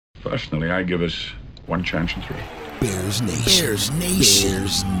Personally, I give us one chance in three. Bears Nation. Bears Nation.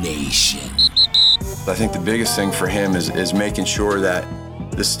 Bears Nation. I think the biggest thing for him is making sure that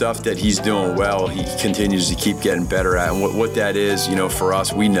the stuff that he's doing well, he continues to keep getting better at. And what that is, for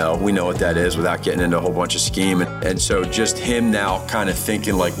us, we know what that is without getting into a whole bunch of scheme. And so just him now kind of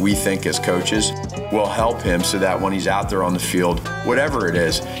thinking like we think as coaches will help him so that when he's out there on the field, whatever it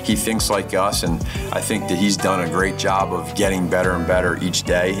is, he thinks like us. And I think that he's done a great job of getting better and better each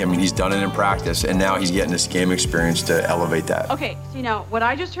day. I mean, he's done it in practice, and now he's getting this game experience to elevate that. Okay, so what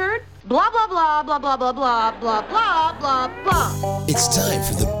I just heard? Blah, blah, blah, blah, blah, blah, blah, blah, blah, blah, blah. It's time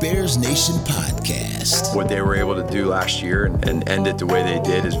for the Bears Nation podcast. What they were able to do last year and end it the way they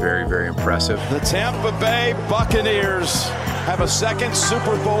did is very, very impressive. The Tampa Bay Buccaneers have a second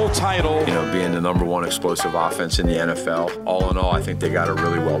Super Bowl title. Being the number one explosive offense in the NFL. All in all, I think they got a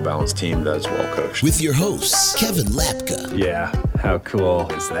really well-balanced team that's well coached. With your hosts, Kevin Lapka. Yeah, how cool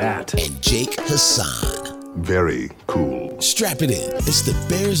is that? And Jake Hassan. Very cool. Strap it in. It's the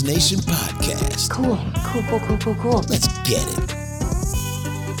Bears Nation podcast. Cool. Let's get it.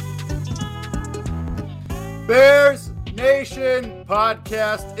 Bears Nation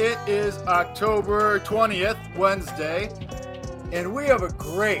podcast. It is October 20th, Wednesday, and we have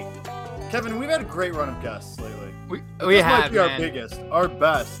Kevin, we've had a great run of guests lately. This might be our biggest, our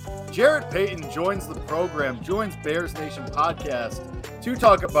best. Jarrett Payton joins the program, joins Bears Nation podcast to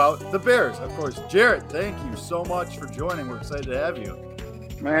talk about the Bears. Of course, Jarrett, thank you so much for joining. We're excited to have you.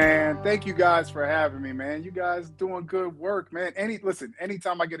 Man, thank you guys for having me, man. You guys doing good work, man.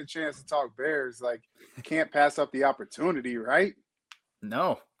 Anytime I get a chance to talk Bears, can't pass up the opportunity, right?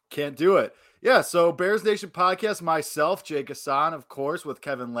 No, can't do it. Yeah, so Bears Nation podcast, myself, Jake Hassan, of course, with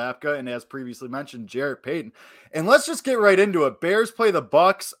Kevin Lapka, and as previously mentioned, Jarrett Payton. And let's just get right into it. Bears play the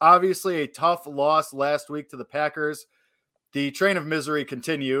Bucs. Obviously, a tough loss last week to the Packers. The train of misery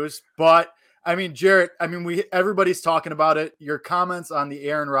continues. But, Jarrett, everybody's talking about it. Your comments on the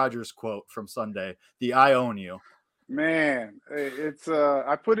Aaron Rodgers quote from Sunday, the I own you. Man, it's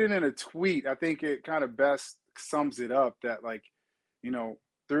I put it in a tweet. I think it kind of best sums it up that,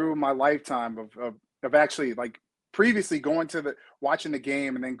 through my lifetime of actually previously watching the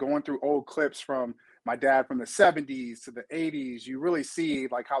game and then going through old clips from my dad from the 70s to the 80s, you really see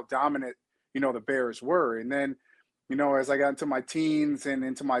how dominant, the Bears were. And then, as I got into my teens and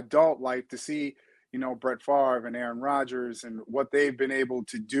into my adult life to see, Brett Favre and Aaron Rodgers and what they've been able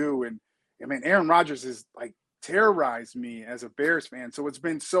to do. And Aaron Rodgers is terrorized me as a Bears fan. So it's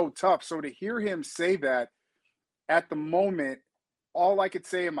been so tough. So to hear him say that at the moment, all I could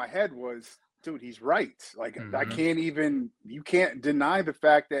say in my head was, dude, he's right. You can't deny the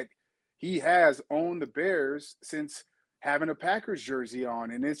fact that he has owned the Bears since having a Packers jersey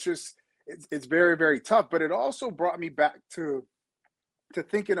on. And it's very, very tough. But it also brought me back to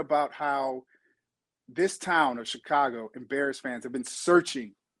thinking about how this town of Chicago and Bears fans have been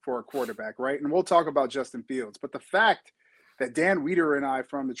searching for a quarterback, right? And we'll talk about Justin Fields. But the fact that Dan Wieder and I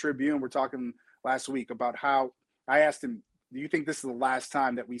from the Tribune were talking last week about how I asked him, do you think this is the last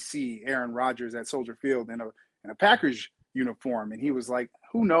time that we see Aaron Rodgers at Soldier Field in a Packers uniform? And he was like,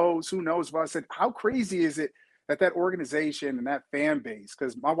 who knows? But I said, how crazy is it that organization and that fan base,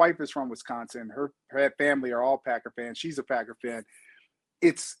 because my wife is from Wisconsin, her family are all Packer fans. She's a Packer fan.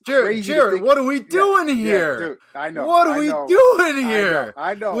 It's crazy. Jared, what are we doing here? Yeah, dude, I know. What are we doing here?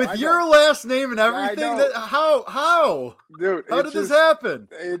 I know. With your last name and everything? How? Dude, how did this happen?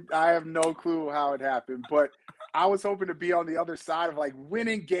 I have no clue how it happened, but I was hoping to be on the other side of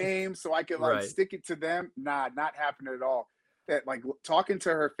winning games so I could stick it to them. Nah, not happening at all. That talking to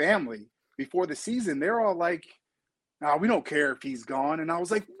her family before the season, they're all like, nah, we don't care if he's gone. And I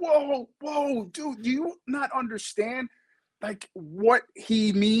was like, whoa, dude, do you not understand what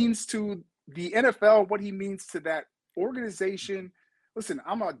he means to the NFL, what he means to that organization? Listen,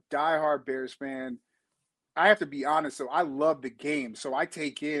 I'm a diehard Bears fan. I have to be honest. So I love the game. So I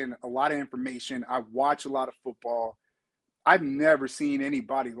take in a lot of information. I watch a lot of football. I've never seen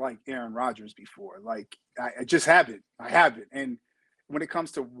anybody like Aaron Rodgers before. I just haven't. I haven't. And when it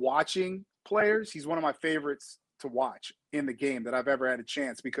comes to watching players, he's one of my favorites to watch in the game that I've ever had a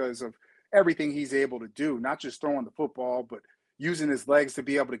chance because of everything he's able to do, not just throwing the football, but using his legs to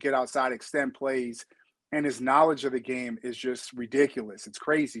be able to get outside, extend plays, and his knowledge of the game is just ridiculous. It's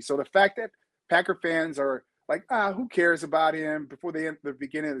crazy. So the fact that Packer fans are like, who cares about him before the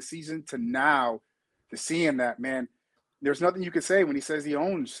beginning of the season to now to seeing that, man, there's nothing you can say when he says he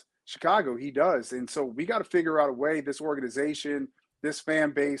owns Chicago. He does. And so we got to figure out a way, this organization, this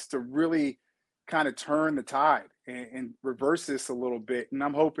fan base, to really kind of turn the tide and reverse this a little bit. And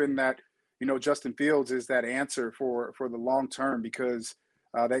I'm hoping that, Justin Fields is that answer for the long term, because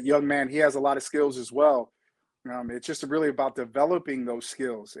That young man, he has a lot of skills as well. It's just really about developing those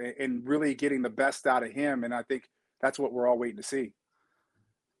skills and really getting the best out of him. And I think that's what we're all waiting to see.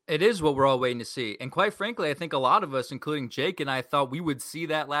 It is what we're all waiting to see. And quite frankly, I think a lot of us, including Jake and I, thought we would see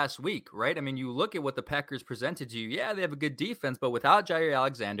that last week, right? I mean, you look at what the Packers presented to you. Yeah, they have a good defense, but without Jair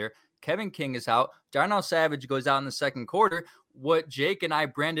Alexander, Kevin King is out. Darnell Savage goes out in the second quarter. What Jake and I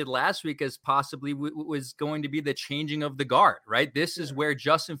branded last week as possibly was going to be the changing of the guard, right? This is where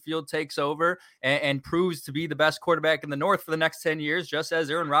Justin Fields takes over and proves to be the best quarterback in the North for the next 10 years, just as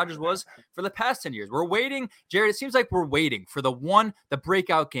Aaron Rodgers was for the past 10 years. We're waiting, Jared, it seems like we're waiting for the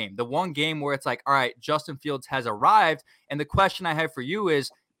breakout game, the one game where it's like, all right, Justin Fields has arrived. And the question I have for you is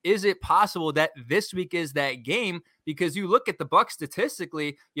it possible that this week is that game? Because you look at the Bucs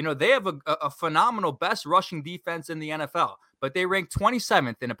statistically, they have a phenomenal best rushing defense in the NFL, but they rank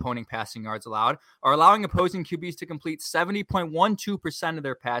 27th in opponent passing yards allowed, are allowing opposing QBs to complete 70.12% of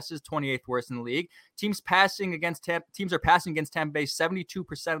their passes, 28th worst in the league. Teams are passing against Tampa Bay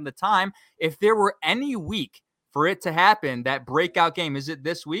 72% of the time. If there were any week for it to happen, that breakout game, is it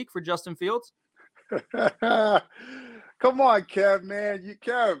this week for Justin Fields? Come on, Kev, man.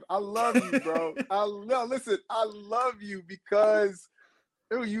 Kev, I love you, bro. I love you because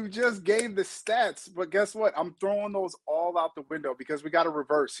you just gave the stats. But guess what? I'm throwing those all out the window because we got to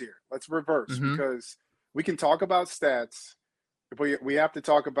reverse here. Let's reverse because we can talk about stats, but we have to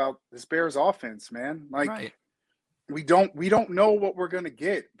talk about this Bears offense, man. We don't know what we're going to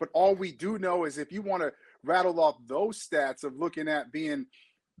get, but all we do know is if you want to rattle off those stats of looking at being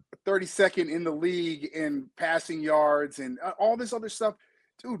 32nd in the league in passing yards and all this other stuff,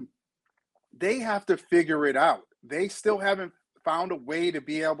 dude, they have to figure it out. They still haven't found a way to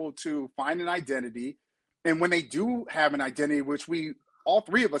be able to find an identity. And when they do have an identity, which all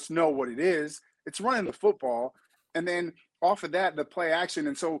three of us know what it is, it's running the football. And then off of that, the play action.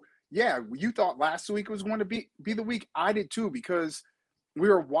 And so, yeah, you thought last week was going to be the week. I did too, because we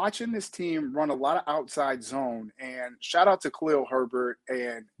were watching this team run a lot of outside zone, and shout out to Khalil Herbert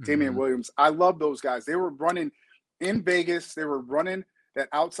and Damian Williams. I love those guys. They were running in Vegas. They were running that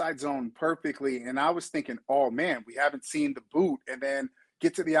outside zone perfectly. And I was thinking, oh man, we haven't seen the boot and then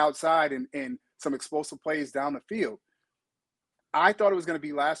get to the outside and some explosive plays down the field. I thought it was going to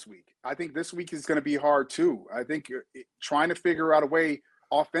be last week. I think this week is going to be hard too. I think trying to figure out a way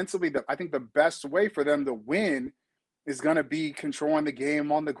offensively I think the best way for them to win is going to be controlling the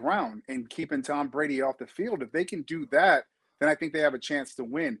game on the ground and keeping Tom Brady off the field. If they can do that, then I think they have a chance to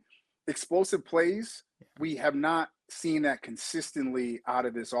win. Explosive plays, we have not seen that consistently out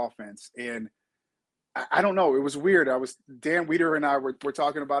of this offense. And I don't know. It was weird. Dan Weeder and I were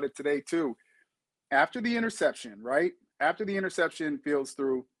talking about it today too. After the interception, right? After the interception, Fields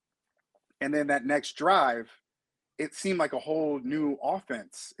threw, and then that next drive, it seemed like a whole new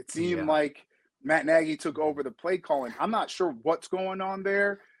offense. It seemed like Matt Nagy took over the play calling. I'm not sure what's going on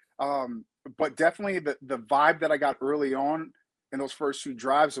there, but definitely the vibe that I got early on in those first two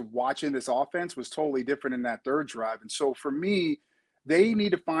drives of watching this offense was totally different in that third drive. And so for me, they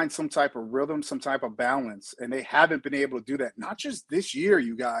need to find some type of rhythm, some type of balance, and they haven't been able to do that. Not just this year,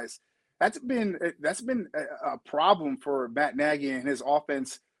 you guys. That's been a problem for Matt Nagy and his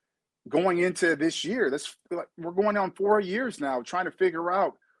offense going into this year. We're going on 4 years now trying to figure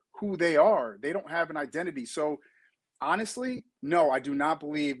out who they are. They don't have an identity. So honestly, no, I do not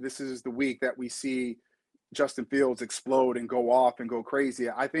believe this is the week that we see Justin Fields explode and go off and go crazy.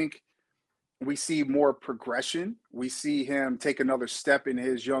 I think we see more progression. We see him take another step in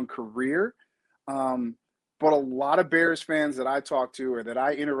his young career. But a lot of Bears fans that I talk to or that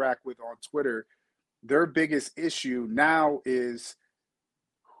I interact with on Twitter, their biggest issue now is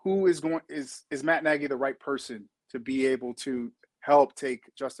is Matt Nagy the right person to be able to help take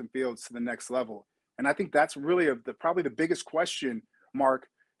Justin Fields to the next level? And I think that's really probably the biggest question mark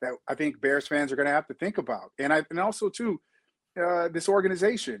that I think Bears fans are going to have to think about. And also too, this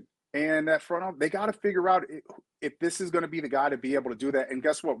organization and that front office, they got to figure out if this is going to be the guy to be able to do that. And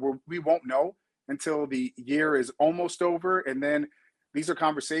guess what? We won't know until the year is almost over. And then these are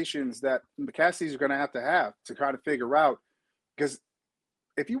conversations that the Cassidy's are going to have to kind of figure out. Because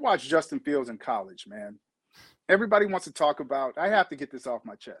if you watch Justin Fields in college, man, everybody wants to talk about, I have to get this off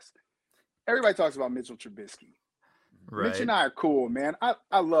my chest. Everybody talks about Mitchell Trubisky. Right. Mitch and I are cool, man.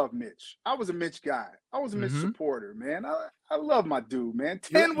 I love Mitch. I was a Mitch guy. I was a Mitch supporter, man. I love my dude, man.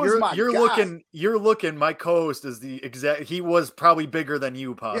 10 was my guy. You're looking, my co-host is the exact, he was probably bigger than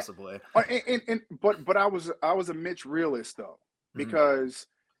you possibly. Yeah. But I was a Mitch realist though, because,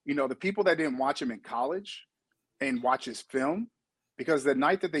 the people that didn't watch him in college and watch his film, because the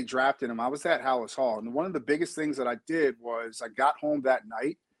night that they drafted him, I was at Hallis Hall. And one of the biggest things that I did was I got home that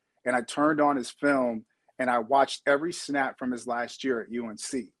night and I turned on his film and I watched every snap from his last year at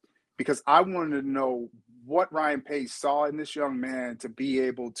UNC because I wanted to know what Ryan Pace saw in this young man to be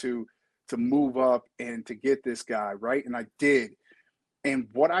able to move up and to get this guy, right? And I did. And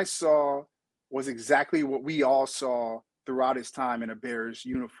what I saw was exactly what we all saw throughout his time in a Bears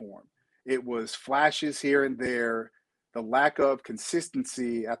uniform. It was flashes here and there, the lack of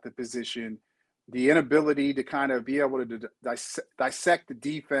consistency at the position, the inability to kind of be able to dissect the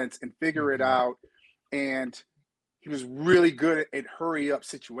defense and figure it out. And he was really good at hurry up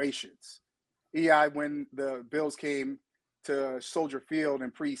situations. Yeah, when the Bills came to Soldier Field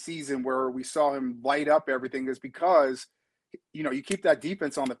in preseason where we saw him light up everything is because, you know, you keep that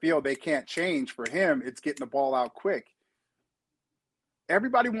defense on the field, they can't change. For him, it's getting the ball out quick.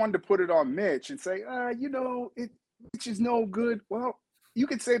 Everybody wanted to put it on Mitch and say, Mitch is no good. Well, you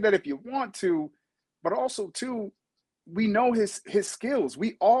could say that if you want to, but also, too, we know his skills.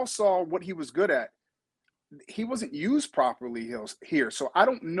 We all saw what he was good at. He wasn't used properly here. So I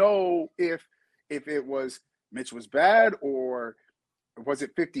don't know if it was Mitch was bad or was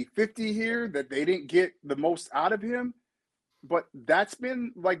it 50-50 here that they didn't get the most out of him? But that's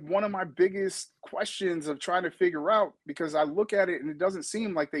been like one of my biggest questions of trying to figure out because I look at it and it doesn't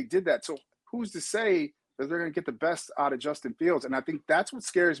seem like they did that. So who's to say that they're going to get the best out of Justin Fields? And I think that's what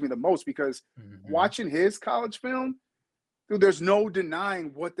scares me the most because watching his college film, dude, there's no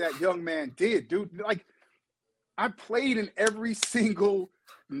denying what that young man did, dude. Like, I played in every single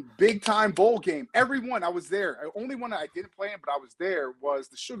big-time bowl game. Every one, I was there. The only one I didn't play in, but I was there, was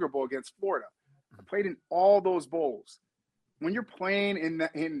the Sugar Bowl against Florida. I played in all those bowls. When you're playing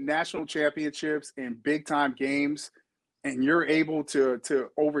in national championships and big-time games and you're able to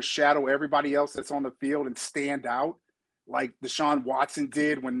overshadow everybody else that's on the field and stand out like Deshaun Watson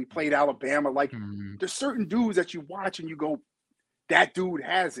did when he played Alabama, like there's certain dudes that you watch and you go, that dude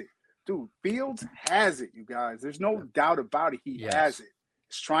has it. Dude, Fields has it, you guys. There's no doubt about it. He has it.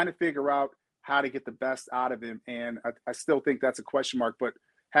 He's trying to figure out how to get the best out of him. And I still think that's a question mark. But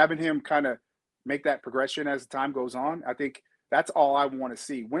having him kind of make that progression as the time goes on, I think that's all I want to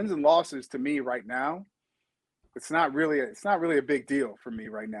see. Wins and losses to me right now, it's not really a big deal for me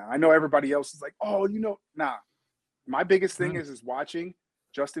right now. I know everybody else is like, nah. My biggest thing is watching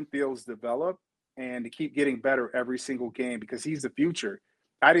Justin Fields develop and to keep getting better every single game because he's the future.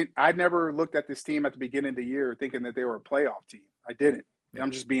 I never looked at this team at the beginning of the year thinking that they were a playoff team. I didn't. I'm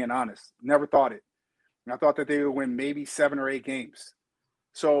just being honest. Never thought it. And I thought that they would win maybe 7 or 8 games.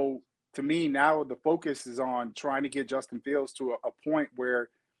 So to me, now the focus is on trying to get Justin Fields to a point where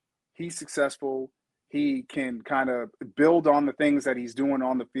he's successful. He can kind of build on the things that he's doing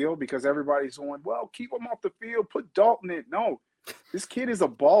on the field because everybody's going, well, keep him off the field, put Dalton in. No, this kid is a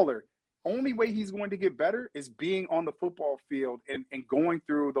baller. Only way he's going to get better is being on the football field and going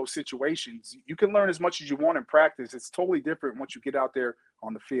through those situations. You can learn as much as you want in practice. It's totally different once you get out there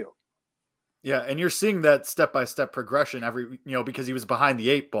on the field. Yeah, and you're seeing that step-by-step progression because he was behind the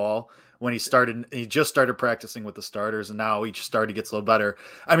 8 ball when he just started practicing with the starters, and now each start he gets a little better.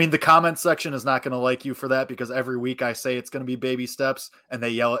 I mean, the comment section is not going to like you for that because every week I say it's going to be baby steps, and they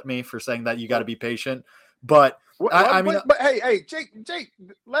yell at me for saying that you got to be patient. But but hey, Jake,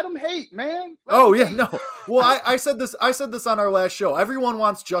 let him hate, man. No. Well, I said this on our last show. Everyone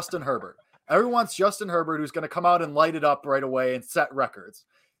wants Justin Herbert. Everyone wants Justin Herbert, who's going to come out and light it up right away and set records.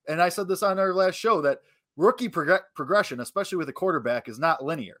 And I said this on our last show that rookie progression, especially with a quarterback, is not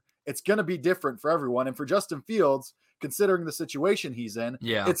linear. It's going to be different for everyone. And for Justin Fields, considering the situation he's in,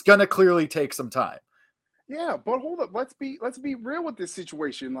 it's going to clearly take some time. Yeah, but hold up. Let's be real with this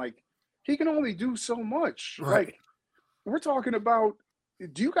situation. Like, he can only do so much. Right. Like, we're talking about,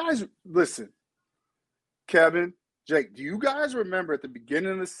 do you guys listen, Kevin, Jake, do you guys remember at the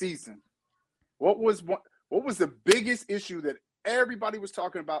beginning of the season, what was the biggest issue that everybody was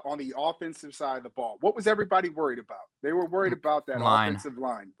talking about on the offensive side of the ball? What was everybody worried about? They were worried about that offensive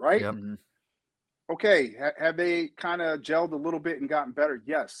line, right? Yep. Okay, have they kind of gelled a little bit and gotten better?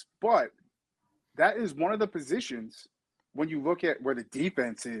 Yes, but that is one of the positions when you look at where the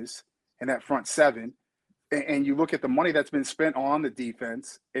defense is in that front 7, and you look at the money that's been spent on the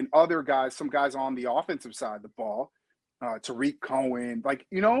defense and other guys, some guys on the offensive side of the ball, Tariq Cohen,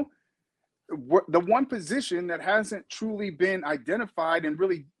 the one position that hasn't truly been identified and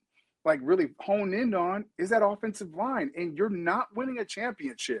really honed in on is that offensive line. And you're not winning a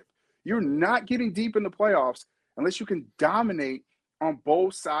championship. You're not getting deep in the playoffs unless you can dominate on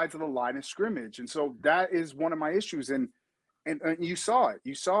both sides of the line of scrimmage. And so that is one of my issues. And you saw it.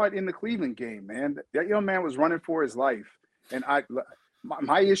 You saw it in the Cleveland game, man. That young man was running for his life. And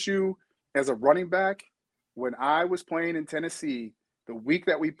my issue as a running back, when I was playing in Tennessee, the week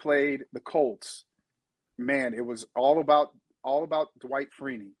that we played the Colts, man, it was all about Dwight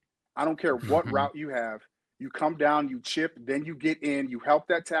Freeney. I don't care what route you have. You come down, you chip, then you get in, you help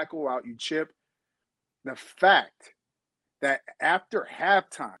that tackle out, you chip. The fact that after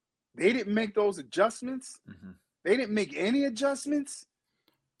halftime, they didn't make those adjustments. They didn't make any adjustments.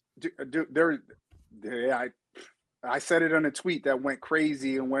 I said it on a tweet that went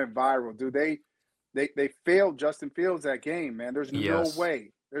crazy and went viral. Dude, they failed Justin Fields that game, man. There's no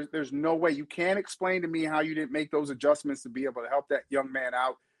way. There's no way. You can't explain to me how you didn't make those adjustments to be able to help that young man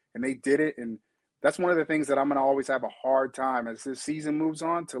out, and they did it. And that's one of the things that I'm going to always have a hard time as this season moves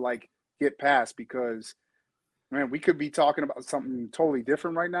on to, like, get past, because, man, we could be talking about something totally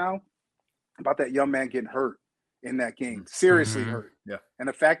different right now about that young man getting hurt in that game, seriously hurt. Yeah. And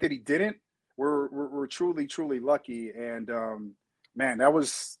the fact that he didn't, we're truly, truly lucky. And, man, that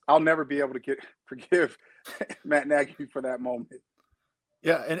was – I'll never be able to forgive Matt Nagy for that moment.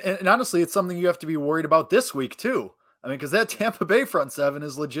 Yeah, and honestly, it's something you have to be worried about this week too. I mean, because that Tampa Bay front seven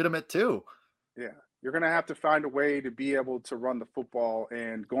is legitimate too. Yeah, you're going to have to find a way to be able to run the football,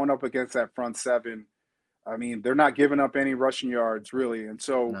 and going up against that front seven, I mean, they're not giving up any rushing yards really, and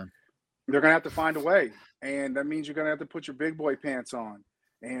so they're going to have to find a way, and that means you're going to have to put your big boy pants on.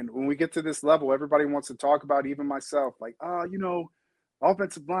 And when we get to this level, everybody wants to talk about, even myself, like,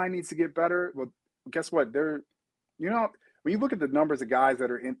 offensive line needs to get better. Well, guess what? When you look at the numbers of guys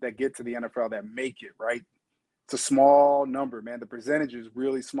that get to the NFL that make it, right? It's a small number, man. The percentage is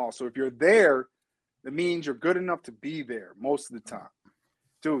really small. So if you're there, it means you're good enough to be there most of the time.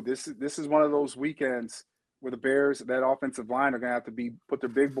 Dude, this is one of those weekends where the Bears, that offensive line, are going to have to put their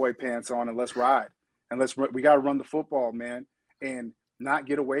big boy pants on and let's ride. And we got to run the football, man, and not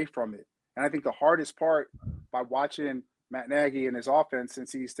get away from it. And I think the hardest part by watching Matt Nagy and his offense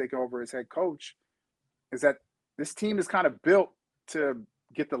since he's taken over as head coach is that this team is kind of built to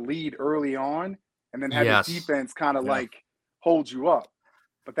get the lead early on and then have the defense kind of like hold you up.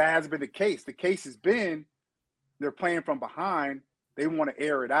 But that hasn't been the case. The case has been they're playing from behind. They want to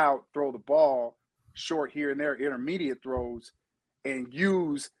air it out, throw the ball short here and there, intermediate throws, and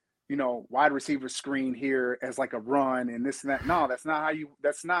use, wide receiver screen here as like a run and this and that. No, that's not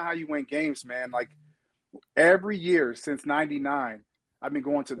how you win games, man. Like, every year since '99, I've been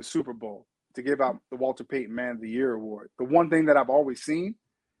going to the Super Bowl to give out the Walter Payton Man of the Year award. The one thing that I've always seen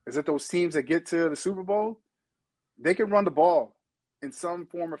is that those teams that get to the Super Bowl, they can run the ball in some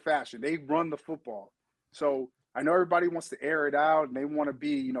form or fashion. They run the football. So I know everybody wants to air it out and they want to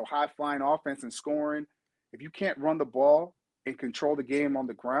be, high-flying offense and scoring. If you can't run the ball and control the game on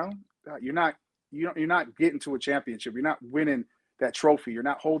the ground, you're not getting to a championship. You're not winning that trophy. You're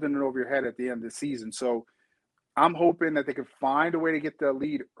not holding it over your head at the end of the season. So I'm hoping that they can find a way to get the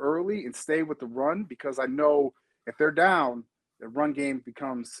lead early and stay with the run, because I know if they're down, the run game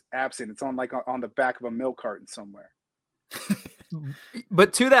becomes absent. It's on the back of a milk carton somewhere.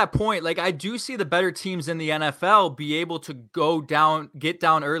 But to that point, like, I do see the better teams in the NFL be able to get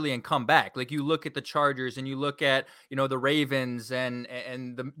down early and come back. Like, you look at the Chargers and you look at, the Ravens and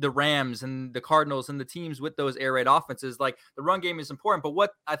the Rams and the Cardinals and the teams with those air raid offenses. Like, the run game is important. But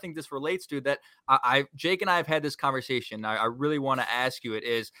what I think this relates to, that Jake and I have had this conversation, I really want to ask you, it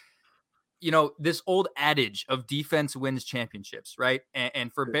is, this old adage of defense wins championships, right?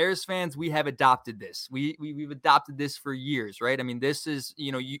 And for Bears fans, we have adopted this. We've adopted this for years, right? I mean, this is,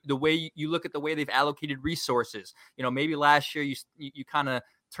 the way you look at the way they've allocated resources. Maybe last year you kind of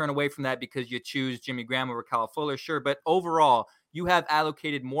turn away from that because you choose Jimmy Graham over Kyle Fuller, sure. But overall, you have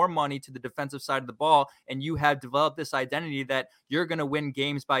allocated more money to the defensive side of the ball, and you have developed this identity that you're going to win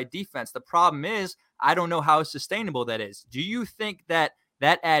games by defense. The problem is, I don't know how sustainable that is. Do you think that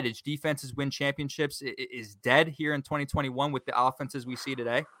adage, defenses win championships, is dead here in 2021 with the offenses we see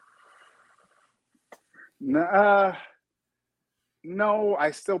today? No,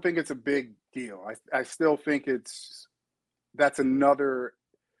 I still think it's a big deal. I still think that's another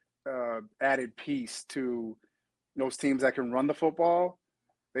added piece to those teams that can run the football.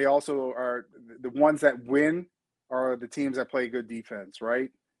 They also are the ones that win are the teams that play good defense,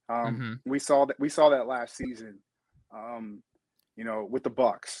 right? We saw that last season. With the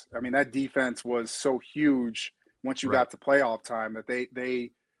Bucs. I mean, that defense was so huge once you got to playoff time that they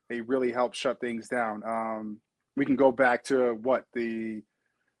really helped shut things down. We can go back to the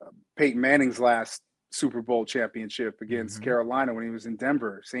Peyton Manning's last Super Bowl championship against Carolina when he was in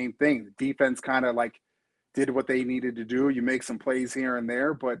Denver. Same thing. The defense kind of did what they needed to do. You make some plays here and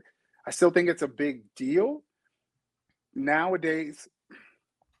there, but I still think it's a big deal. Nowadays,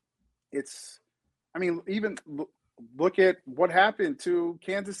 even look at what happened to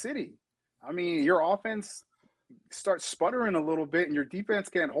Kansas City. I mean, your offense starts sputtering a little bit and your defense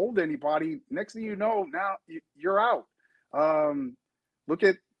can't hold anybody. Next thing you know, now you're out. Look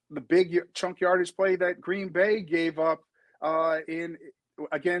at the big chunk yardage play that Green Bay gave up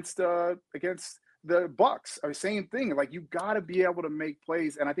against the Bucks. Same thing. Like, you got to be able to make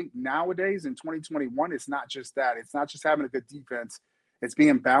plays. And I think nowadays in 2021, it's not just that. It's not just having a good defense. It's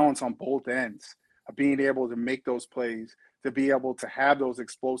being balanced on both ends, of being able to make those plays, to be able to have those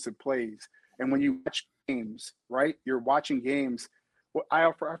explosive plays. And when you watch games, right, you're watching games.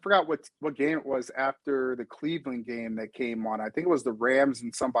 I forgot what game it was after the Cleveland game that came on. I think it was the Rams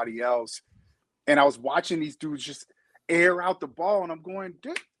and somebody else. And I was watching these dudes just air out the ball, and I'm going,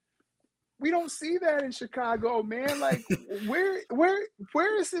 dude, we don't see that in Chicago, man. Like,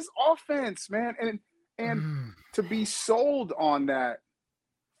 where is this offense, man? And to be sold on that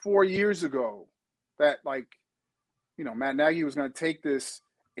 4 years ago, that, like, you know, Matt Nagy was going to take this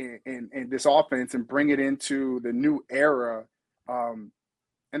and this offense and bring it into the new era. And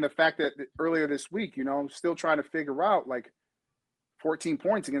the fact that earlier this week, you know, still trying to figure out, like, 14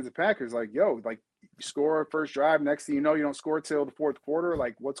 points against the Packers, like, yo, like, you score first drive, next thing you know, you don't score till the fourth quarter.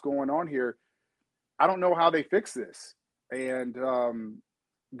 Like, what's going on here? I don't know how they fix this. And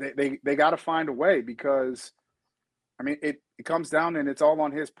they got to find a way, because, I mean, it comes down and it's all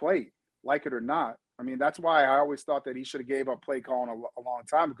on his plate, like it or not. I mean, that's why I always thought that he should have gave up play calling a long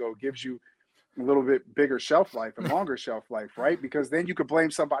time ago. It gives you a little bit bigger shelf life and longer shelf life, right? Because then you could blame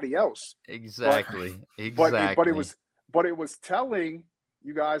somebody else. Exactly. But it was telling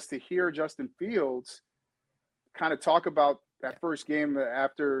you guys to hear Justin Fields kind of talk about that first game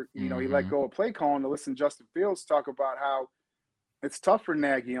after, you know, he let go of play calling, to listen to Justin Fields talk about how it's tough for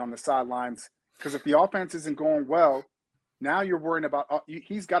Nagy on the sidelines, because if the offense isn't going well, now you're worrying about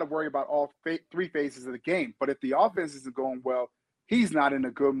he's got to worry about all three phases of the game. But if the offense isn't going well, he's not in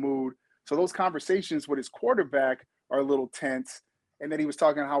a good mood. So those conversations with his quarterback are a little tense. And then he was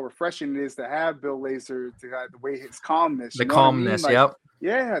talking how refreshing it is to have Bill Lazor, to have the way his calmness. The calmness, like, yep.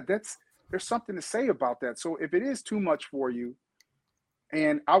 Yeah, there's something to say about that. So if it is too much for you,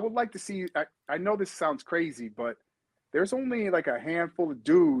 and I would like to see, I know this sounds crazy, but there's only like a handful of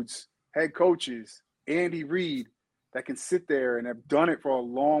dudes, head coaches, Andy Reid, that can sit there and have done it for a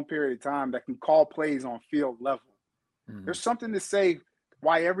long period of time, that can call plays on field level. There's something to say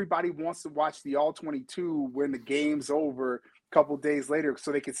why everybody wants to watch the All-22 when the game's over a couple of days later,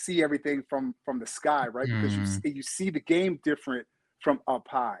 so they can see everything from the sky, right? Because you see the game different from up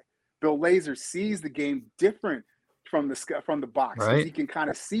high. Bill Lazor sees the game different from the sky, from the box, because he can kind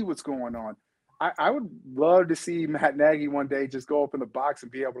of see what's going on. I would love to see Matt Nagy one day just go up in the box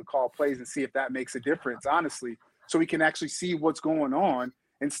and be able to call plays and see if that makes a difference, honestly, so we can actually see what's going on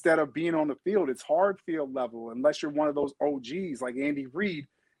instead of being on the field. It's hard field level unless you're one of those OGs like Andy Reid,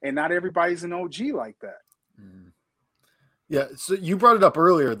 and not everybody's an OG like that. Yeah, so you brought it up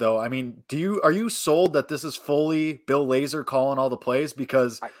earlier, though. I mean, are you sold that this is fully Bill Lazor calling all the plays?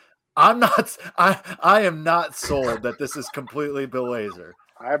 Because I am not sold that this is completely Bill Lazor.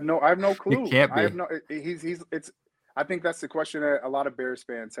 I have no clue. It can't be. I think that's the question that a lot of Bears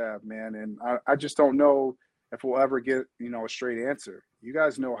fans have, man. And I just don't know if we'll ever get, you know, a straight answer. You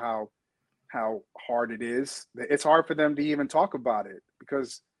guys know how hard it is. It's hard for them to even talk about it,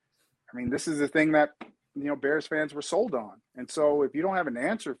 because, I mean, this is the thing that, you know, Bears fans were sold on. And so if you don't have an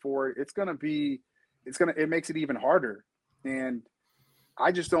answer for it, it makes it even harder. And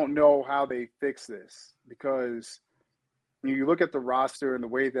I just don't know how they fix this, because you look at the roster and the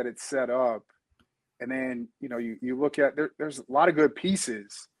way that it's set up, and then, you know, you look at there's a lot of good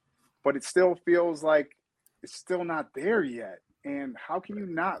pieces, but it still feels like it's still not there yet. And how can you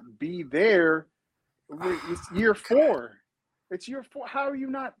not be there? It's year 4. It's year 4. How are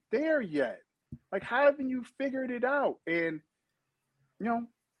you not there yet? Like, how haven't you figured it out? And, you know,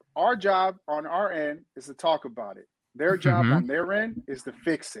 our job on our end is to talk about it. Their job on their end is to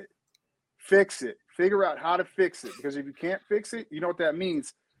fix it. Fix it. Figure out how to fix it. Because if you can't fix it, you know what that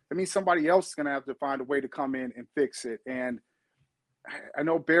means? It means somebody else is going to have to find a way to come in and fix it. And I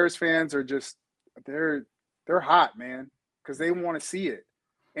know Bears fans are just they're hot, man, because they want to see it.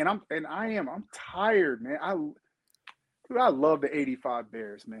 And I'm tired, man. I love the 85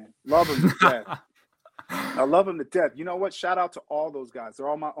 Bears, man. Love them to death. I love them to death. You know what? Shout out to all those guys. They're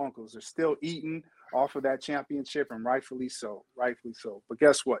all my uncles. They're still eating off of that championship, and rightfully so. Rightfully so. But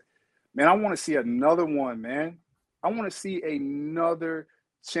guess what? Man, I want to see another one, man. I want to see another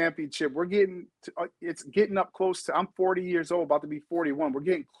championship. It's getting up close to, I'm 40 years old, about to be 41. We're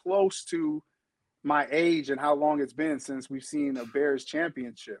getting close to my age and how long it's been since we've seen a Bears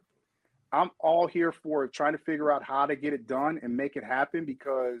championship. I'm all here for trying to figure out how to get it done and make it happen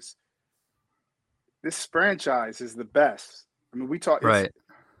because this franchise is the best. I mean, we talk Right.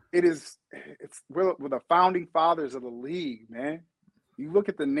 it's we're the founding fathers of the league, man. You look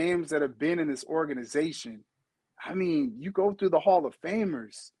at the names that have been in this organization. I mean, you go through the Hall of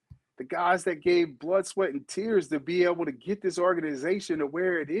Famers, the guys that gave blood, sweat, and tears to be able to get this organization to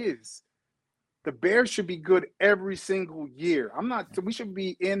where it is. The Bears should be good every single year. We should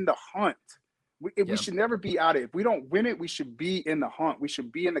be in the hunt. We should never be out of it. If we don't win it, we should be in the hunt. We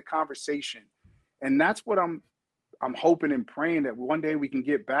should be in the conversation. And that's what I'm hoping and praying that one day we can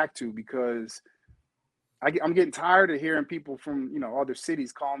get back to, because I'm getting tired of hearing people from, other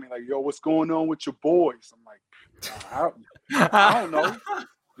cities call me like, yo, what's going on with your boys? I'm like, I don't know.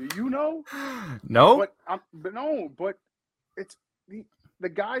 Do you know? No. But it's the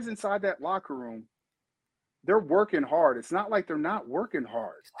guys inside that locker room, they're working hard. It's not like they're not working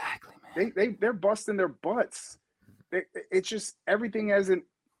hard. Exactly, man. They're busting their butts. It's just everything hasn't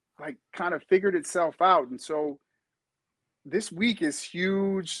kind of figured itself out. And so this week is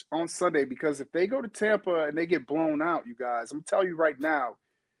huge on Sunday, because if they go to Tampa and they get blown out, you guys, I'm telling you right now,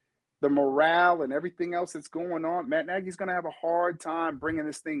 the morale and everything else that's going on, Matt Nagy's going to have a hard time bringing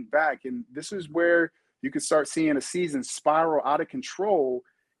this thing back. And this is where you could start seeing a season spiral out of control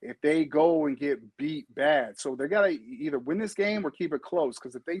if they go and get beat bad. So they got to either win this game or keep it close,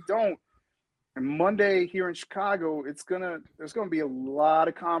 because if they don't, and Monday here in Chicago, there's going to be a lot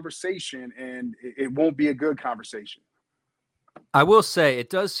of conversation, and it won't be a good conversation. I will say it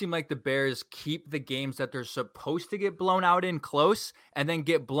does seem like the Bears keep the games that they're supposed to get blown out in close, and then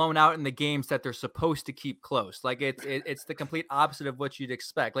get blown out in the games that they're supposed to keep close. Like it's the complete opposite of what you'd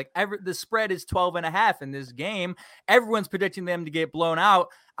expect. Like the spread is 12.5 in this game. Everyone's predicting them to get blown out.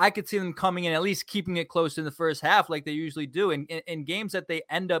 I could see them coming in, at least keeping it close in the first half like they usually do. And in games that they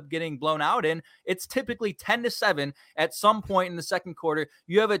end up getting blown out in, it's typically 10-7 at some point in the second quarter.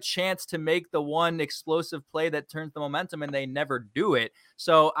 You have a chance to make the one explosive play that turns the momentum, and they never do it.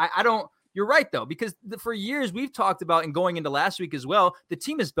 So I don't – you're right, though, because for years we've talked about, and going into last week as well, the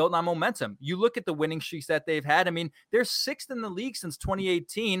team is built on momentum. You look at the winning streaks that they've had. I mean, they're 6th in the league since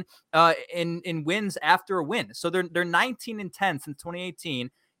 2018 in wins after a win. So they're 19-10 since 2018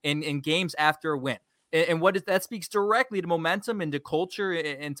 in games after a win. And that speaks directly to momentum and to culture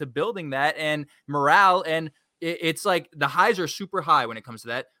and to building that and morale. And it's like the highs are super high when it comes to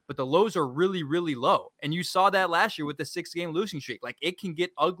that, but the lows are really, really low. And you saw that last year with the 6-game losing streak. Like, it can get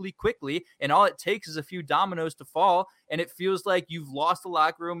ugly quickly, and all it takes is a few dominoes to fall, and it feels like you've lost the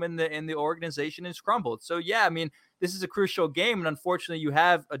locker room and the organization is crumbled. So yeah, I mean, this is a crucial game, and unfortunately you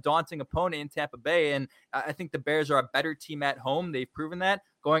have a daunting opponent in Tampa Bay, and I think the Bears are a better team at home. They've proven that.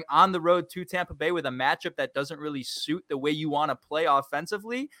 Going on the road to Tampa Bay with a matchup that doesn't really suit the way you want to play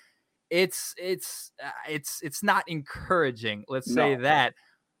offensively, it's not encouraging. Let's say that.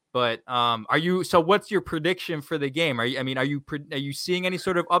 But so what's your prediction for the game? Are you seeing any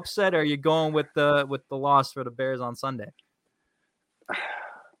sort of upset, or are you going with the loss for the Bears on Sunday?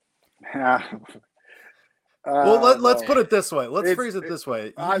 Well, let's put it this way. Let's phrase it this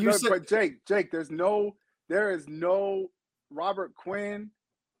way. But Jake, there is no Robert Quinn,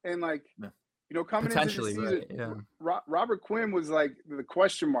 and coming into the season, right? Robert Quinn was like the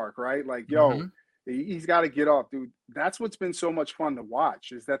question mark, right? Like, he's got to get off, dude. That's what's been so much fun to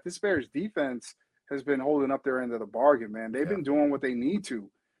watch, is that this Bears defense has been holding up their end of the bargain, man. They've been doing what they need to.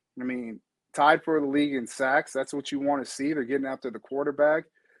 I mean, tied for the league in sacks. That's what you want to see. They're getting after the quarterback.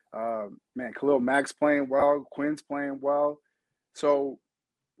 Man, Khalil Mack's playing well. Quinn's playing well. So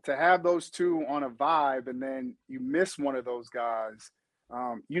to have those two on a vibe, and then you miss one of those guys,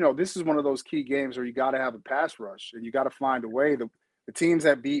 this is one of those key games where you got to have a pass rush, and you got to find a way. The teams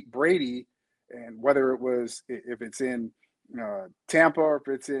that beat Brady, and whether if it's in Tampa or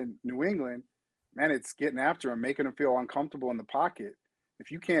if it's in New England, man, it's getting after him, making him feel uncomfortable in the pocket.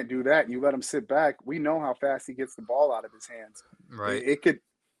 If you can't do that and you let him sit back, we know how fast he gets the ball out of his hands. Right. It could,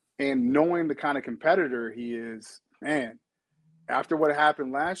 and knowing the kind of competitor he is, man, after what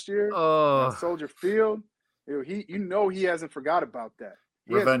happened last year at Soldier Field, he hasn't forgot about that.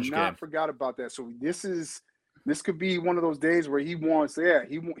 He Revenge has not game. forgot about that. So this could be one of those days where he wants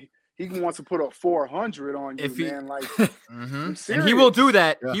to put up 400 on you, man. Like, and he will do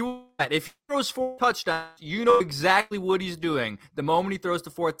that. Yeah. He will. If he throws 4 touchdowns, you know exactly what he's doing. The moment he throws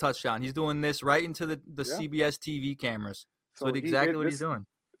the 4th touchdown, he's doing this right into the CBS TV cameras. So exactly what he's doing.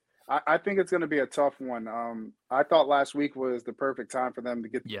 I think it's going to be a tough one. I thought last week was the perfect time for them to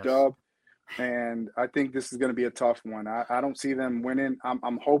get the dub, and I think this is going to be a tough one. I don't see them winning.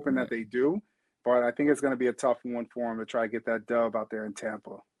 I'm hoping that they do, but I think it's going to be a tough one for them to try to get that dub out there in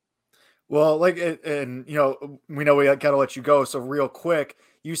Tampa. Well, like, and we know we got to let you go. So real quick,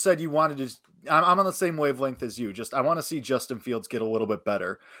 you said you wanted to. I'm on the same wavelength as you. I want to see Justin Fields get a little bit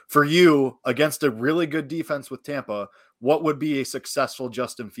better. For you, against a really good defense with Tampa, what would be a successful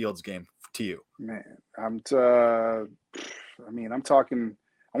Justin Fields game to you? Man, I'm talking.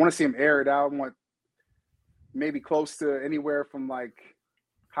 I want to see him air it out. I want maybe close to anywhere from like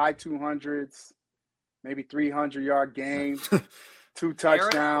high 200s, maybe 300-yard game, 2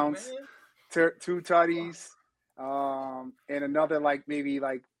 touchdowns, 2 tutties, and another like maybe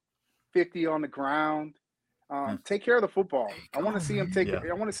like 50 on the ground. Take care of the football. I want to see him take. Yeah.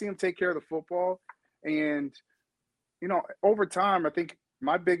 I want to see him take care of the football, and over time, I think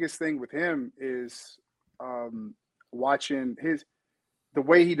my biggest thing with him is watching the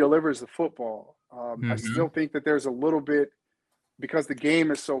way he delivers the football. I still think that there's a little bit, because the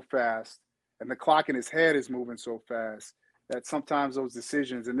game is so fast and the clock in his head is moving so fast, that sometimes those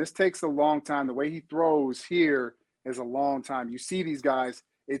decisions, and this takes a long time. The way he throws here is a long time. You see these guys,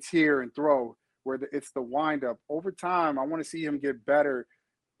 it's here and throw, where it's the windup. Over time, I want to see him get better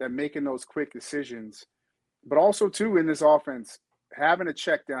at making those quick decisions. But also, too, in this offense, having a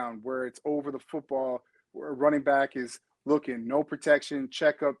check down where it's over the football, where a running back is looking, no protection,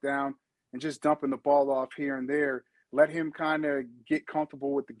 check up, down, and just dumping the ball off here and there. Let him kind of get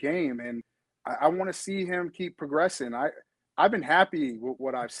comfortable with the game. And I want to see him keep progressing. I've been happy with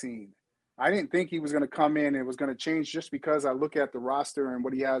what I've seen. I didn't think he was going to come in and was going to change, just because I look at the roster and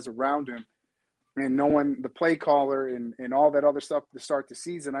what he has around him and knowing the play caller and all that other stuff to start the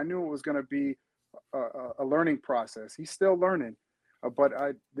season. I knew it was going to be a learning process. He's still learning. But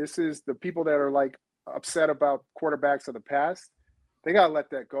this is the people that are like upset about quarterbacks of the past. They got to let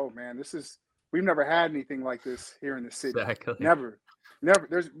that go, man. We've never had anything like this here in the city. Exactly. Never.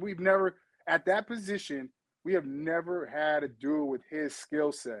 We've never, at that position, we have never had a dude with his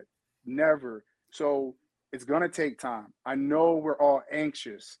skill set. Never. So it's going to take time. I know we're all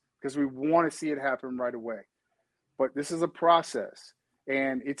anxious because we want to see it happen right away. But this is a process.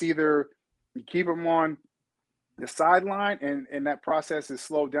 And it's either you keep him on the sideline and that process is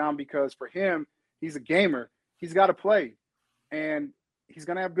slowed down, because for him, he's a gamer. He's got to play. And he's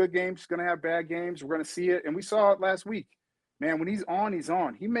going to have good games. He's going to have bad games. We're going to see it. And we saw it last week. Man, when he's on, he's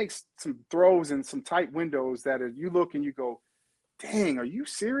on. He makes some throws in some tight windows that you look and you go, dang, are you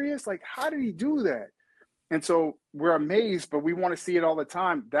serious? Like, how did he do that? And so we're amazed, but we want to see it all the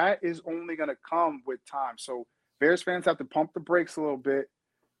time. That is only going to come with time. So Bears fans have to pump the brakes a little bit.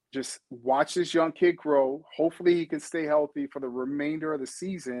 Just watch this young kid grow. Hopefully he can stay healthy for the remainder of the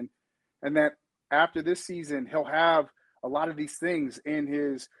season. And that after this season, he'll have a lot of these things in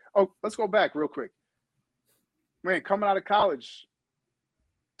his – oh, let's go back real quick. Man, coming out of college,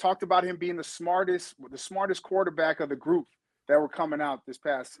 talked about him being the smartest quarterback of the group that were coming out this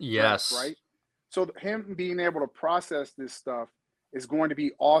past draft, right? So him being able to process this stuff is going to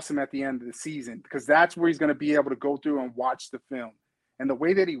be awesome at the end of the season, because that's where he's going to be able to go through and watch the film. And the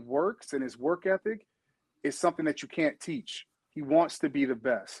way that he works and his work ethic is something that you can't teach. He wants to be the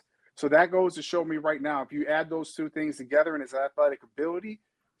best. So that goes to show me right now, if you add those two things together in his athletic ability,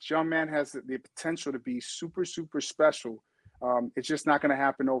 this young man has the potential to be super, super special. It's just not going to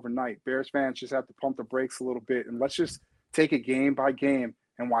happen overnight. Bears fans just have to pump the brakes a little bit, and let's just take it game by game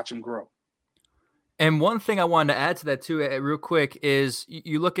and watch him grow. And one thing I wanted to add to that too, real quick, is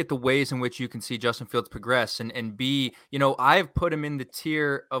you look at the ways in which you can see Justin Fields progress and be, I've put him in the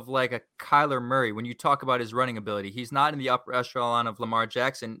tier of like a Kyler Murray. When you talk about his running ability, he's not in the upper echelon of Lamar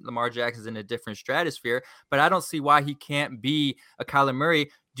Jackson. Lamar Jackson's in a different stratosphere, but I don't see why he can't be a Kyler Murray.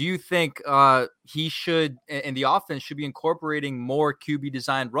 Do you think he should, and the offense should be incorporating more QB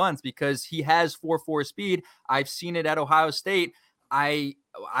designed runs, because he has 4.4 speed? I've seen it at Ohio State. I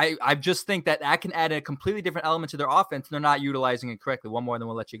just think that can add a completely different element to their offense, and they're not utilizing it correctly. One more, and then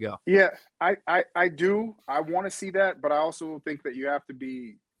we'll let you go. Yeah, I do. I want to see that, but I also think that you have to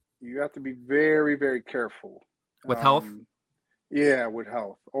be very, very careful with health. Yeah, with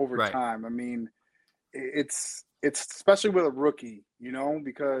health over time. I mean, it's especially with a rookie,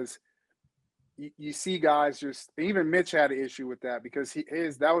 because you see guys just, even Mitch had an issue with that, because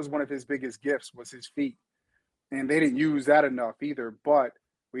that was one of his biggest gifts was his feet. And they didn't use that enough either. But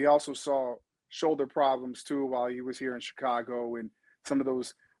we also saw shoulder problems too while he was here in Chicago, and some of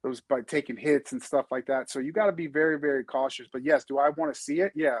those by taking hits and stuff like that. So you got to be very, very cautious. But yes, do I want to see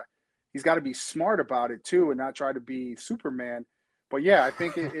it? Yeah. He's got to be smart about it too and not try to be Superman. But yeah, I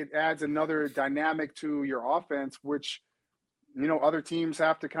think it adds another dynamic to your offense, which, other teams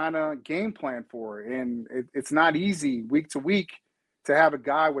have to kind of game plan for. And it's not easy week to week to have a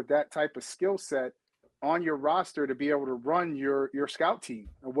guy with that type of skill set on your roster to be able to run your scout team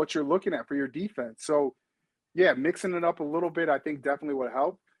and what you're looking at for your defense. So, yeah, mixing it up a little bit, I think definitely would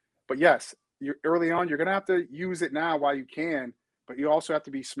help. But yes, early on, you're going to have to use it now while you can, but you also have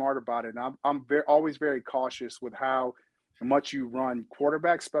to be smart about it. And I'm always very cautious with how much you run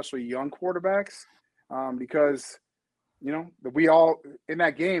quarterbacks, especially young quarterbacks, because, you know, we all in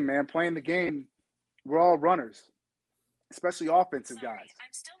that game, man, playing the game, we're all runners, especially offensive guys.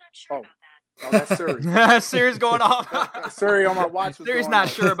 I'm still not sure about that. Oh, that's Siri. Siri's going off. Siri on my watch. Siri's not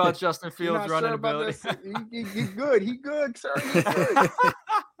sure about Justin Fields' running ability. He's good. He good, Siri. He's good.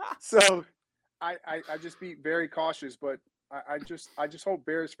 So I just be very cautious, but I just hope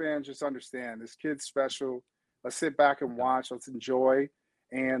Bears fans just understand this kid's special. Let's sit back and watch. Let's enjoy,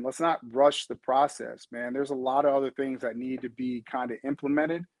 and let's not rush the process, man. There's a lot of other things that need to be kind of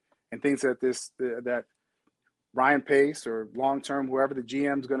implemented, and things that Ryan Pace or long-term, whoever the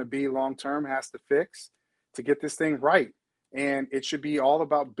GM is going to be long-term, has to fix to get this thing right. And it should be all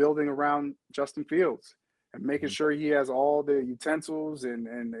about building around Justin Fields and making sure he has all the utensils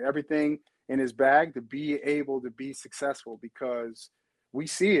and everything in his bag to be able to be successful, because we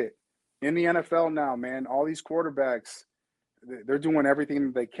see it in the NFL now, man. All these quarterbacks, they're doing everything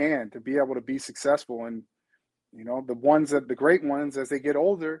that they can to be able to be successful. And, you know, the great ones, as they get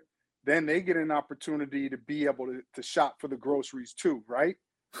older, then they get an opportunity to be able to shop for the groceries too, right?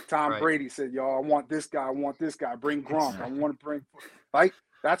 Tom Brady said, "Yo, I want this guy. Bring Gronk. I want to bring." Like,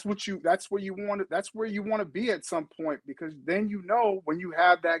 that's where you want to be at some point, because then, you know, when you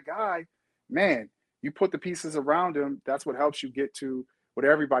have that guy, man, you put the pieces around him. That's what helps you get to what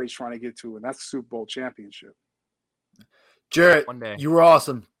everybody's trying to get to, and that's the Super Bowl championship. Jarrett, you were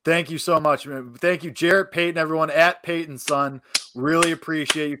awesome. Thank you so much, man. Thank you, Jarrett Payton, everyone at Payton's Son. Really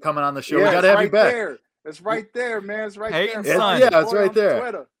appreciate you coming on the show. Yeah, we got to have you back. There. It's right there, man. It's right Payton's there. Son. Yeah, it's right there.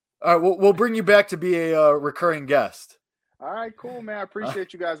 Twitter. All right, we'll bring you back to be a recurring guest. All right, cool, man. I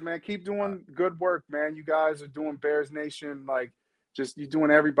appreciate you guys, man. Keep doing good work, man. You guys are doing Bears Nation, like, just you're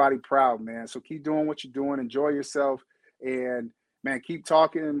doing everybody proud, man. So keep doing what you're doing. Enjoy yourself. And, man, keep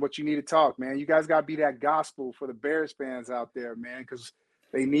talking what you need to talk, man. You guys got to be that gospel for the Bears fans out there, man, because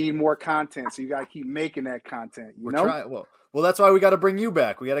they need more content. So you got to keep making that content, you know? Well, that's why we got to bring you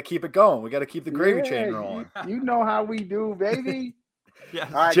back. We got to keep it going. We got to keep the gravy chain rolling. You know how we do, baby. Yeah.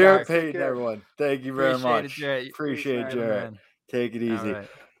 All right, Jarrett guys, Payton, everyone. Thank you very much. Appreciate Jarrett. Man. Take it easy. Right.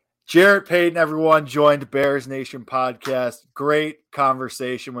 Jarrett Payton, everyone, joined Bears Nation podcast. Great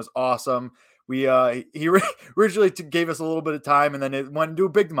conversation. Was awesome. He originally gave us a little bit of time, and then it went into a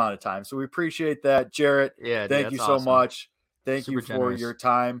big amount of time. So we appreciate that, Jarrett. Yeah, thank you so much. Thank you for generous. your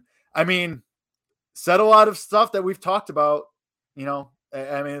time. I mean, said a lot of stuff that we've talked about. You know,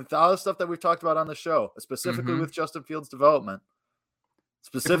 I mean, a lot of stuff that we've talked about on the show, specifically with Justin Fields' development.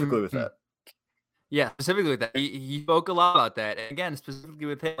 Specifically with that. Yeah, specifically with that. He spoke a lot about that. And again, specifically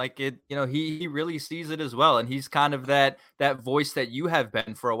with him, like, it, you know, he really sees it as well. And he's kind of that voice that you have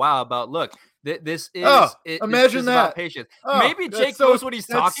been for a while about, look, this is imagine that. About patience. Maybe Jake knows what he's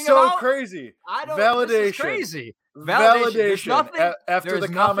talking about. That's so crazy. I don't. Validation. This is crazy. Validation. After the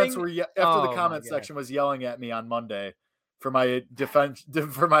comment section was yelling at me on Monday for my defense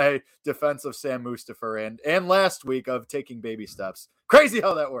of Sam Mustipher and last week of taking baby steps. Crazy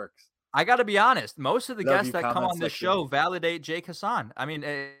how that works. I got to be honest. Most of the guests that come on this show validate Jake Hassan. I mean,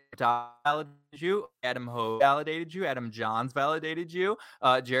 Tom validated you. Adam Ho validated you. Adam Johns validated you.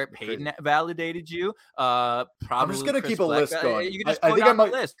 Jarrett Payton validated you. Probably I'm just going to keep a Black. list going. You can just I think I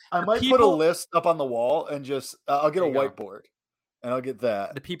might, list. I might put a list up on the wall and just I'll get a whiteboard and I'll get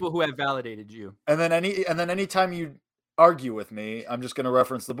that. The people who have validated you. And then anytime you argue with me, I'm just going to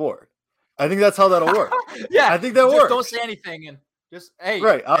reference the board. I think that's how that'll work. Yeah, I think that works. Don't say anything and just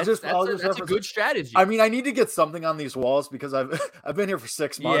right. That's a good strategy. I mean, I need to get something on these walls because I've been here for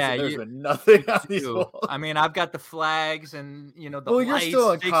 6 months and there's been nothing on these walls. I mean, I've got the flags and the well, lights. You're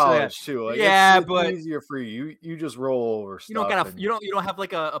still in college too. Like, it's but easier for you. You just roll over stuff. You don't have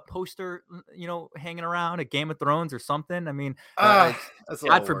like a poster, hanging around, a Game of Thrones or something. I mean, God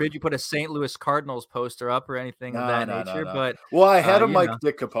forbid you put a St. Louis Cardinals poster up or anything of that nature. No. But I had a Mike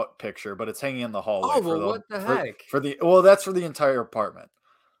Ditka picture, but it's hanging in the hallway. Oh, well, what the heck? That's for the entire apartment.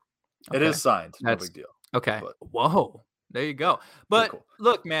 Okay. It is signed. No big deal. Okay. But, whoa. There you go. But cool.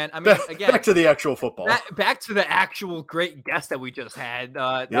 Look, man, I mean, again, back to the actual football. Back to the actual great guest that we just had.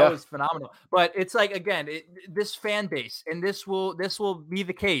 That was phenomenal. But it's like, again, this fan base, and this will be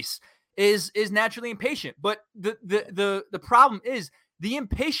the case, is naturally impatient. But the problem is the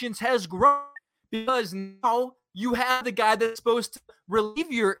impatience has grown because now you have the guy that's supposed to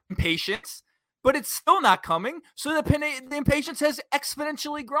relieve your impatience but it's still not coming. So the impatience has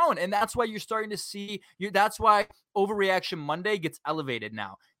exponentially grown. And that's why you're starting to see that's why Overreaction Monday gets elevated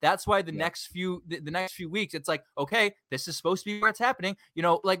now. That's why the next few weeks, it's like, okay, this is supposed to be where it's happening.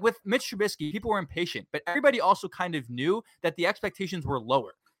 Like with Mitch Trubisky, people were impatient, but everybody also kind of knew that the expectations were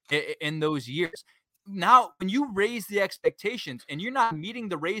lower in those years. Now, when you raise the expectations and you're not meeting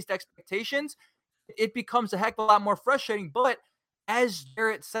the raised expectations, it becomes a heck of a lot more frustrating. But as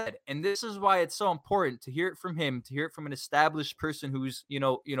Jarrett said, and this is why it's so important to hear it from him, to hear it from an established person who's,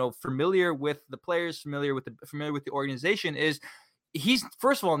 familiar with the players, familiar with the organization, is he's,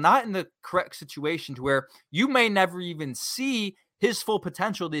 first of all, not in the correct situation to where you may never even see his full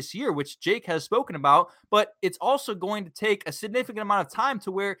potential this year, which Jake has spoken about, but it's also going to take a significant amount of time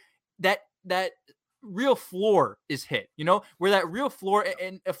to where that real floor is hit, where that real floor,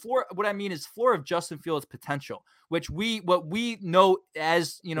 and a floor, what I mean is floor of Justin Fields' potential, which what we know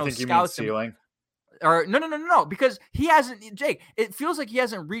as, scouts. Ceiling? Or no, because he hasn't, Jake, it feels like he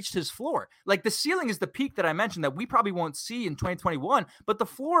hasn't reached his floor. Like the ceiling is the peak that I mentioned that we probably won't see in 2021, but the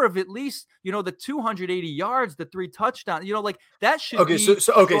floor of at least, the 280 yards, the 3 touchdowns, like that should be.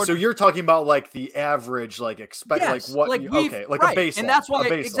 So you're talking about like the average, like expect, yes, like what, like a baseline. And that's why,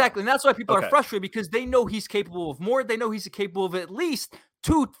 exactly. And that's why people are frustrated, because they know he's capable of more. They know he's capable of at least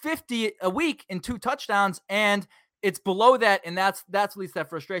 250 a week and 2 touchdowns. And it's below that, and that's at least that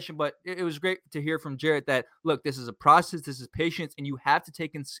frustration. But it was great to hear from Jarrett that, look, this is a process, this is patience, and you have to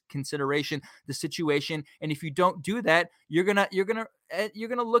take in consideration the situation. And if you don't do that, you're gonna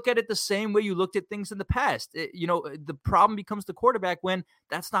look at it the same way you looked at things in the past. The problem becomes the quarterback when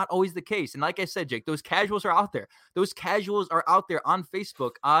that's not always the case. And like I said, Jake, those casuals are out there. Those casuals are out there on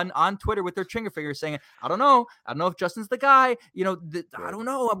Facebook, on Twitter with their trigger fingers saying, I don't know if Justin's the guy. I don't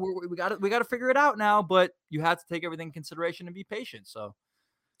know. We got to figure it out now. But you have to take everything in consideration and be patient. So.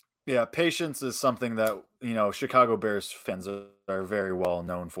 Yeah, patience is something that, Chicago Bears fans are very well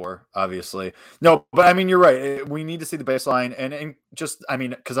known for, obviously. No, but I mean, you're right. We need to see the baseline and just, I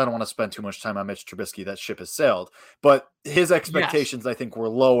mean, because I don't want to spend too much time on Mitch Trubisky. That ship has sailed. But his expectations, I think, were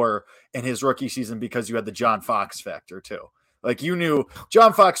lower in his rookie season because you had the John Fox factor, too. Like, you knew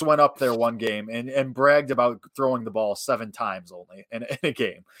John Fox went up there one game and bragged about throwing the ball 7 times only in a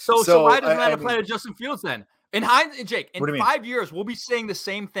game. So why doesn't that apply to Justin Fields then? Jake, in 5 years, we'll be saying the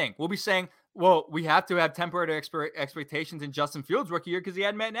same thing. We'll be saying, well, we have to have temporary expectations in Justin Fields' rookie year because he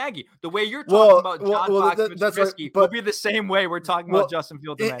had Matt Nagy. The way you're talking about John Fox and Trubisky will be the same way we're talking about Justin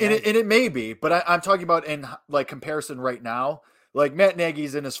Fields and Matt Nagy. And it may be, but I'm talking about in like comparison right now. Like Matt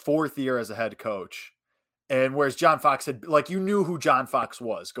Nagy's in his 4th year as a head coach. And whereas John Fox had, like, you knew who John Fox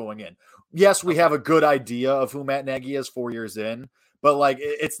was going in. Yes, we have a good idea of who Matt Nagy is 4 years in. But like,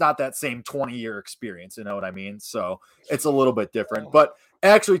 it's not that same 20-year experience. You know what I mean? So it's a little bit different. But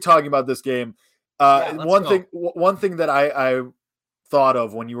actually talking about this game, one thing that I thought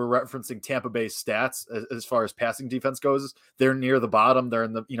of when you were referencing Tampa Bay's stats as far as passing defense goes, they're near the bottom. They're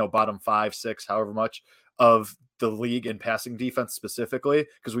in the, bottom 5, 6, however much of the league in passing defense specifically,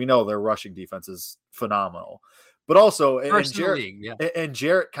 because we know their rushing defense is phenomenal. But also, and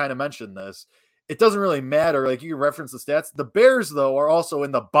Jarrett kind of mentioned this, it doesn't really matter. Like, you reference the stats. The Bears, though, are also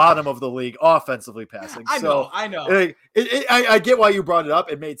in the bottom of the league offensively passing. I know. Like, I get why you brought it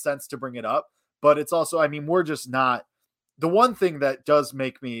up. It made sense to bring it up. But it's also, I mean, we're just not. The one thing that does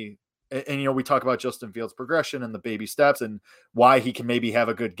make me, and, we talk about Justin Fields' progression and the baby steps and why he can maybe have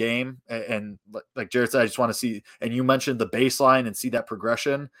a good game. And like Jarrett said, I just want to see, and you mentioned the baseline and see that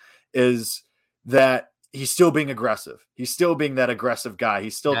progression, is that he's still being aggressive. He's still being that aggressive guy.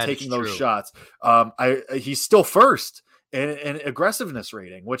 He's still taking those shots. He's still first in aggressiveness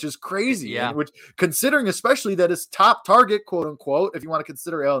rating, which is crazy. Yeah. And which, considering especially that his top target, quote unquote, if you want to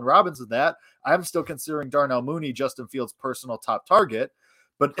consider Allen Robinson that, I'm still considering Darnell Mooney, Justin Fields' personal top target.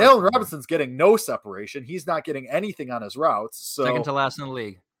 But Allen Robinson's getting no separation. He's not getting anything on his routes. So second to last in the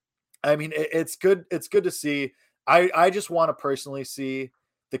league. I mean, it's good. It's good to see. I just want to personally see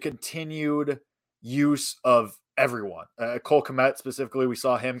the continued use of everyone. Cole Kmet specifically, we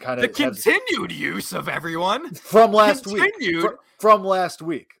saw him kind of the continued use of everyone from last week. From last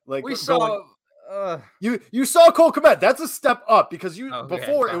week, like we saw. You saw Cole Kmet. That's a step up because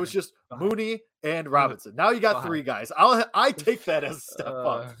before it was just Mooney and Robinson. Now you got 3 guys. I take that as a step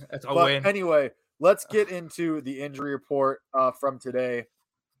up. That's a win. Anyway, let's get into the injury report from today.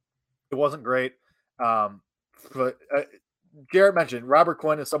 It wasn't great, but Garrett mentioned Robert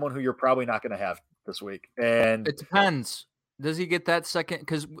Quinn is someone who you're probably not going to have this week, and it depends. Does he get that second?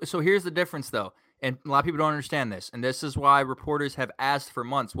 Because so here's the difference, though. And a lot of people don't understand this. And this is why reporters have asked for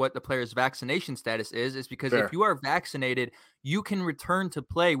months what the player's vaccination status is because Fair. if you are vaccinated, you can return to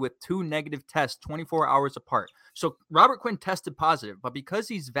play with 2 negative tests 24 hours apart. So Robert Quinn tested positive, but because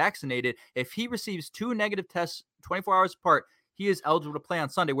he's vaccinated, if he receives 2 negative tests 24 hours apart, he is eligible to play on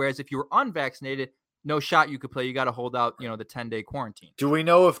Sunday. Whereas if you were unvaccinated, no shot you could play. You got to hold out, the 10-day quarantine. Do we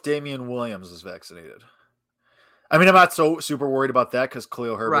know if Damian Williams is vaccinated? I mean, I'm not so super worried about that because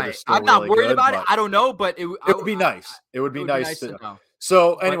Khalil Herbert is still I'm not really worried good, about it. I don't know, but it would be nice. It would be nice to know.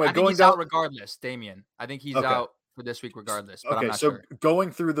 So But anyway, I think going he's down out regardless, Damien. I think he's Okay. out for this week regardless. But I'm Okay, not so sure.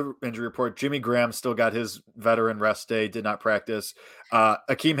 going through the injury report, Jimmy Graham still got his veteran rest day, did not practice.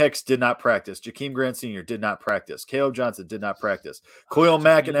 Akeem Hicks did not practice. Jakeem Grant Sr. did not practice. Caleb Johnson did not practice. Khalil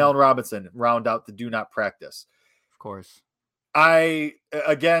Mack and Allen Robinson round out the do not practice. Of course. Khalil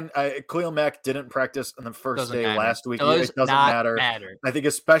Mack didn't practice on the first Doesn't day matter. last week. Does It doesn't not matter. matter. I think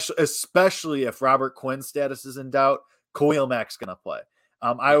especially if Robert Quinn's status is in doubt, Khalil Mack's going to play.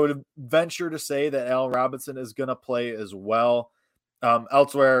 I would venture to say that Allen Robinson is going to play as well.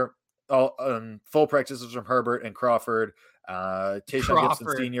 Elsewhere, full practices from Herbert and Crawford. Tayshaun Gibson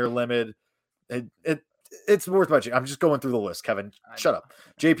Sr. limited. It's worth mentioning. I'm just going through the list, Kevin. Shut up.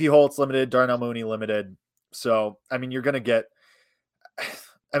 JP Holtz limited. Darnell Mooney limited. So, I mean, you're going to get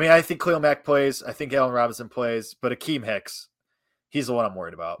 – I think Khalil Mack plays. I think Allen Robinson plays. But Akeem Hicks, he's the one I'm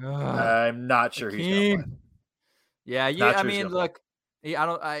worried about. I'm not sure he's going to play. Yeah, look –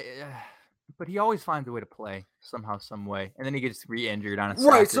 but he always finds a way to play somehow, some way, and then he gets re-injured on a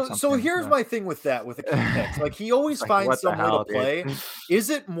right. So here's my thing with that with Akeem Hicks. Like he always finds some way to play.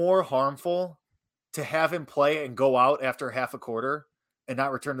 Is it more harmful to have him play and go out after half a quarter and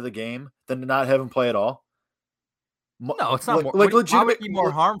not return to the game than to not have him play at all? No, it's not more. Like legitimate. Why would it be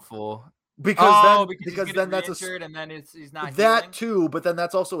more harmful? Because then that's and then he's not that healing? too. But then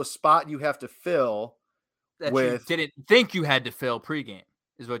that's also a spot you have to fill. That you didn't think you had to fill pregame,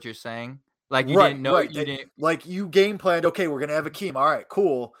 is what you're saying? Like you didn't know you didn't like you game planned, okay, we're gonna have Akeem. All right,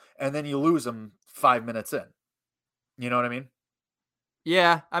 cool. And then you lose him 5 minutes in. You know what I mean?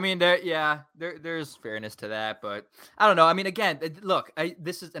 Yeah, there's fairness to that, but I don't know. I mean, again, look, I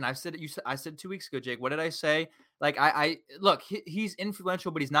said 2 weeks ago, Jake. What did I say? Like, look, he's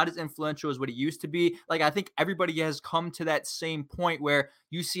influential, but he's not as influential as what he used to be. Like, I think everybody has come to that same point where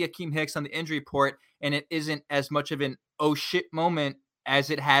you see Akeem Hicks on the injury report, and it isn't as much of an oh shit moment as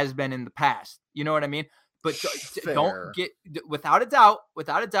it has been in the past. You know what I mean? But don't get without a doubt,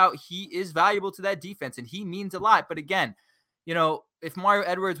 he is valuable to that defense, and he means a lot. But again, if Mario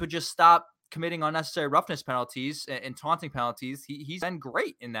Edwards would just stop committing unnecessary roughness penalties and taunting penalties, he's been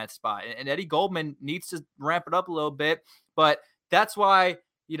great in that spot. And Eddie Goldman needs to ramp it up a little bit. But that's why,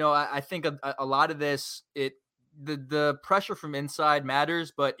 I think a lot of this, the pressure from inside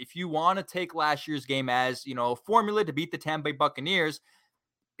matters. But if you want to take last year's game as, a formula to beat the Tampa Bay Buccaneers,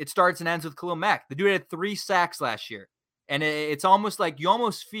 it starts and ends with Khalil Mack. The dude had 3 sacks last year. And it's almost like you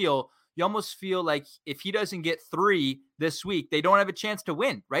almost feel like if he doesn't get 3 this week, they don't have a chance to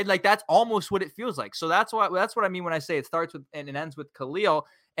win, right? Like that's almost what it feels like. So that's what I mean when I say it starts with and it ends with Khalil.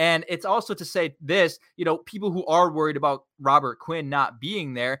 And it's also to say this, people who are worried about Robert Quinn not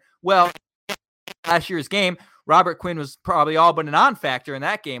being there. Well, last year's game, Robert Quinn was probably all but a non-factor in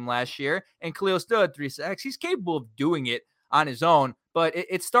that game last year, and Khalil still had 3 sacks. He's capable of doing it on his own, but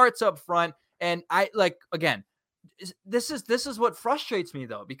it starts up front. And this is what frustrates me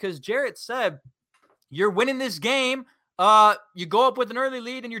though, because Jarrett said you're winning this game. You go up with an early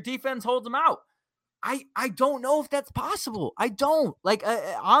lead and your defense holds them out. I don't know if that's possible. I don't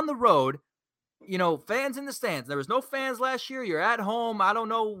on the road, fans in the stands. There was no fans last year. You're at home. I don't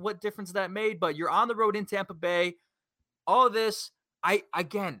know what difference that made, but you're on the road in Tampa Bay. All of this, I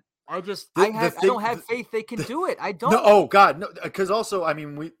don't have faith they can do it. I don't. No, oh God, no. Because also,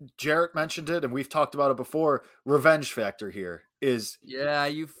 Jarrett mentioned it, and we've talked about it before. Revenge factor here is you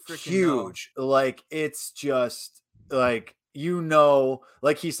freaking huge. Know. Like it's just like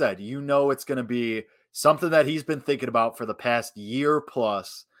like he said, it's going to be something that he's been thinking about for the past year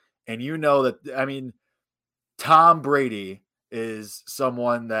plus, and that Tom Brady is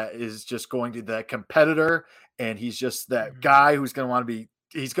someone that is just going to that competitor, and he's just that guy who's going to want to be.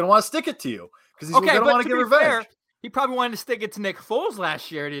 He's going to want to stick it to you because he's going to want to get revenge. Fair, he probably wanted to stick it to Nick Foles last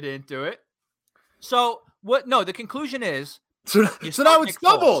year and he didn't do it. So what? No, the conclusion is. So now it's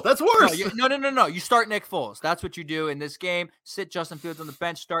double. That's worse. No. You start Nick Foles. That's what you do in this game. Sit Justin Fields on the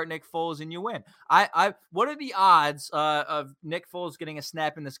bench, start Nick Foles, and you win. What are the odds of Nick Foles getting a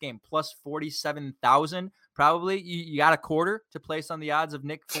snap in this game? Plus 47,000, probably. You got a quarter to place on the odds of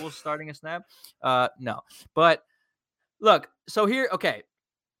Nick Foles starting a snap? No. But look, so here, okay.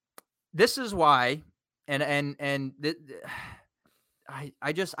 this is why, I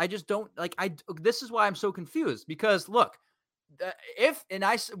just don't like. This is why I'm so confused, because look,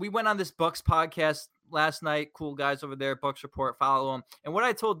 we went on this Bucks podcast last night. Cool guys over there, Bucks Report, follow them. And what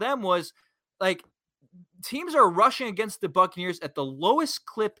I told them was, like, teams are rushing against the Buccaneers at the lowest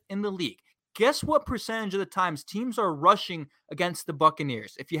clip in the league. Guess what percentage of the times teams are rushing against the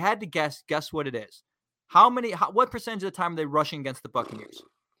Buccaneers? If you had to guess what it is. What percentage of the time are they rushing against the Buccaneers?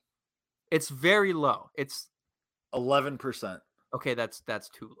 It's very low. It's 11%. Okay, that's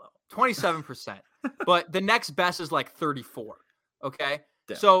too low. 27%. But the next best is like 34. Okay?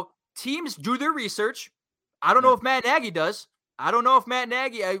 Damn. So teams do their research. I don't know if Matt Nagy does.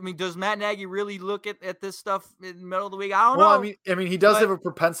 I mean, does Matt Nagy really look at this stuff in the middle of the week? I don't know. I mean, he does have a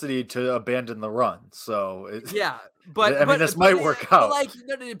propensity to abandon the run. So but this might work out.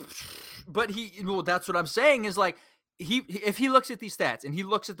 That's what I'm saying is, like, if he looks at these stats and he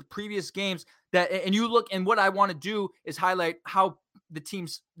looks at the previous games and what I want to do is highlight how the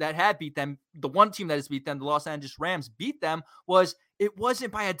teams that had beat them, the one team that has beat them, the Los Angeles Rams, beat them, it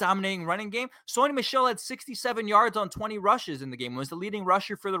wasn't by a dominating running game. Sony Michel had 67 yards on 20 rushes in the game. He was the leading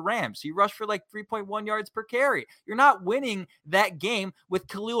rusher for the Rams. He rushed for like 3.1 yards per carry. You're not winning that game with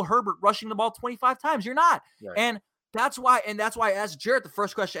Khalil Herbert rushing the ball 25 times. You're not. Right. And that's why I asked Jarrett, the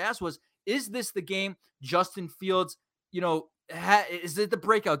first question I asked was, is this the game Justin Fields, is it the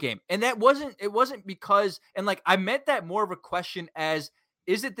breakout game? And it wasn't because, and like, I meant that more of a question as,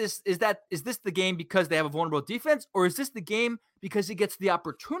 is this the game because they have a vulnerable defense, or is this the game because he gets the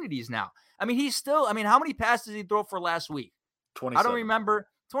opportunities now? I mean, how many passes did he throw for last week? 27. I don't remember.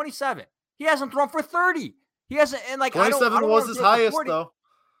 27. He hasn't thrown for 30. He hasn't, and like, 27 was his highest though.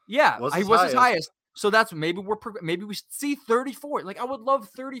 Yeah, he was his highest. So that's maybe we see 34. Like, I would love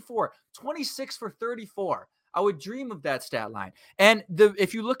 34, 26 for 34. I would dream of that stat line. And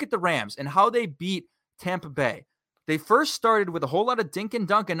if you look at the Rams and how they beat Tampa Bay, they first started with a whole lot of dink and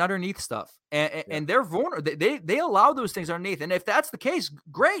dunk and underneath stuff. And they're vulnerable. They allow those things underneath. And if that's the case,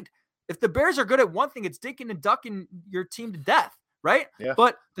 great. If the Bears are good at one thing, it's dinking and ducking your team to death, right? Yeah.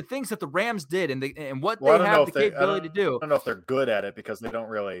 But the things that the Rams did and what they have the capability to do. I don't know if they're good at it because they don't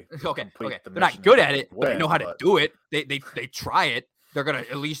really. Okay. They're not good at it, but they know how to do it. They try it. They're going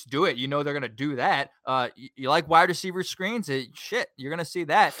to at least do it. They're going to do that. You like wide receiver screens? You're going to see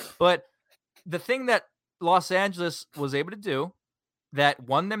that. But the thing that Los Angeles was able to do that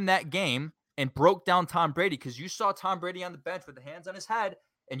won them that game and broke down Tom Brady, because you saw Tom Brady on the bench with the hands on his head,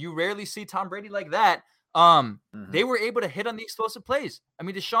 and you rarely see Tom Brady like that. They were able to hit on the explosive plays. I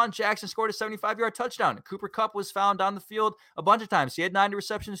mean, Deshaun Jackson scored a 75-yard touchdown. Cooper Kupp was found on the field a bunch of times. He had 90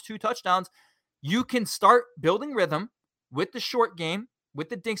 receptions, 2 touchdowns. You can start building rhythm with the short game, with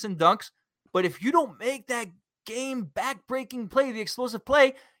the dinks and dunks. But if you don't make that game back-breaking play, the explosive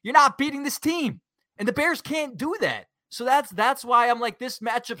play, you're not beating this team. And the Bears can't do that. So that's why I'm like, this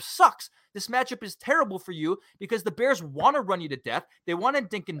matchup sucks. This matchup is terrible for you because the Bears want to run you to death. They want to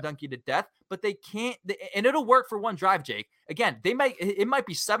dink and dunk you to death, but they can't. And it'll work for one drive, Jake. Again, it might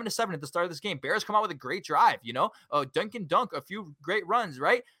be 7-7 at the start of this game. Bears come out with a great drive, dunk and dunk, a few great runs,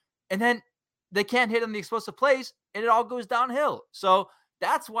 right? And then they can't hit on the explosive plays, and it all goes downhill. So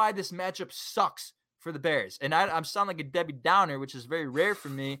that's why this matchup sucks for the Bears. And I'm sounding like a Debbie Downer, which is very rare for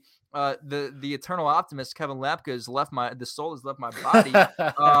me. The eternal optimist Kevin Lapka the soul has left my body.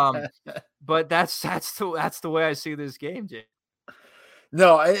 But that's the way I see this game, Jay.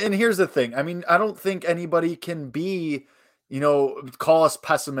 No, and here's the thing. I mean, I don't think anybody can be, call us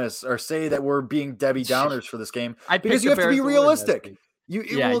pessimists or say that we're being Debbie Downers for this game, because you have to be realistic.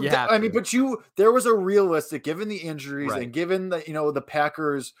 There was a realistic, given the injuries and given that, the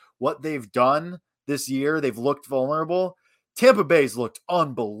Packers, what they've done this year, they've looked vulnerable. Tampa Bay's looked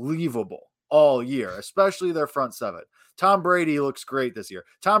unbelievable all year, especially their front seven. Tom Brady looks great this year.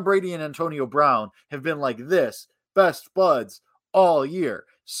 Tom Brady and Antonio Brown have been like this, best buds all year.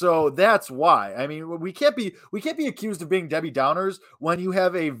 So that's why. I mean, we can't be accused of being Debbie Downers when you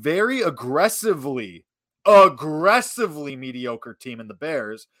have a very aggressively mediocre team in the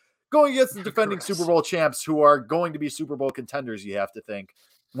Bears going against the defending Super Bowl champs who are going to be Super Bowl contenders, you have to think.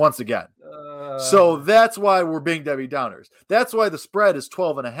 Once again. So that's why we're being Debbie Downers. That's why the spread is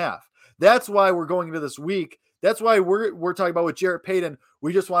 12.5. That's why we're going into this week. That's why we're talking about with Jarrett Payton.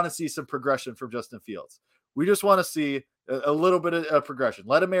 We just want to see some progression from Justin Fields. We just want to see a little bit of progression.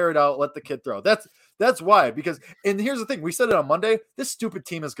 Let him air it out. Let the kid throw. That's why. Because, and here's the thing. We said it on Monday. This stupid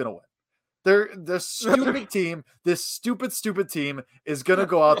team is going to win. The stupid team, this stupid team is going to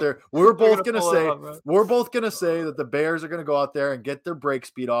go out there. We're both going to say that the Bears are going to go out there and get their break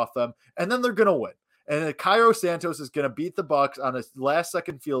speed off them, and then they're going to win. And Cairo Santos is going to beat the Bucks on a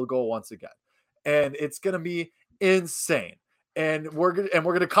last-second field goal once again, and it's going to be insane. And we're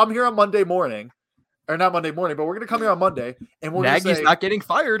gonna come here on Monday morning, or not Monday morning, but we're gonna come here on Monday, and we're Nagy's gonna say, not getting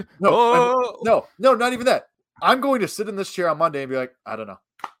fired. No, no, not even that. I'm going to sit in this chair on Monday and be like, I don't know,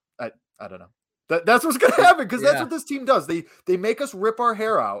 I don't know. That's what's gonna happen because that's what this team does. They make us rip our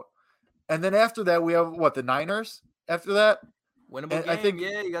hair out, and then after that we have the Niners. After that, winnable game. I think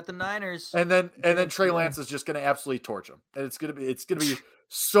you got the Niners, and then Trey Lance is just gonna absolutely torch them, and it's gonna be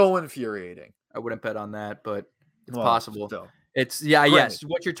so infuriating. I wouldn't bet on that, but it's possible. So. It's yes.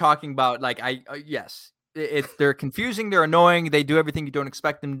 What you're talking about, like yes, they're confusing, they're annoying, they do everything you don't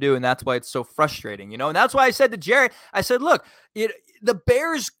expect them to do, and that's why it's so frustrating, And that's why I said to Jerry, I said, look, the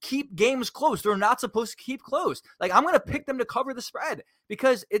Bears keep games close. They're not supposed to keep close. Like I'm gonna pick them to cover the spread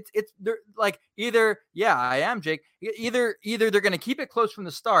because they're like either I am Jake. Either they're gonna keep it close from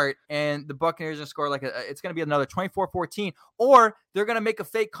the start and the Buccaneers are gonna score it's gonna be another 24-14, or they're gonna make a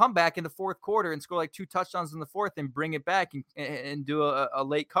fake comeback in the fourth quarter and score like 2 touchdowns in the fourth and bring it back and do a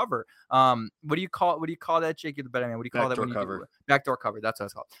late cover. What do you call that, Jake? You're the better man. What do you call that when you do backdoor cover? That's what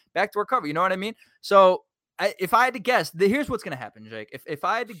it's called. Backdoor cover. You know what I mean? So. If I had to guess, here's what's going to happen, Jake. If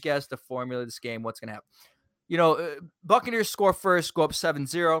I had to guess the formula of this game, what's going to happen? Buccaneers score first, go up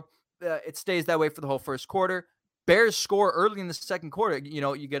 7-0. It stays that way for the whole first quarter. Bears score early in the second quarter.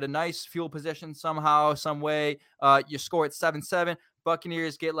 You get a nice field position somehow, some way. You score at 7-7.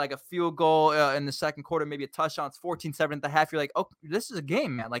 Buccaneers get like a field goal in the second quarter, maybe a touchdown. It's 14-7 at the half. You're like, oh, this is a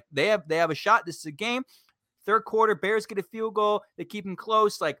game, man. Like they have a shot. This is a game. Third quarter, Bears get a field goal. They keep them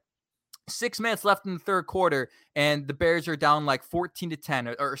close. Like 6 minutes left in the third quarter, and the Bears are down like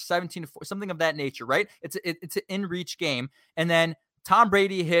 14-10 or 17-4, something of that nature, right? It's an in-reach game. And then Tom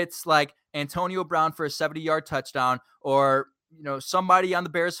Brady hits like Antonio Brown for a 70-yard touchdown, or somebody on the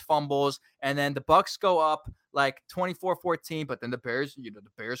Bears fumbles, and then the Bucks go up like 24-14, but then the Bears, the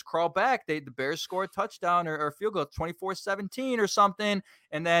Bears crawl back. The Bears score a touchdown or a field goal, 24-17 or something,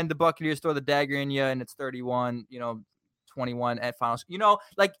 and then the Buccaneers throw the dagger in you, and it's 31, 21 at finals.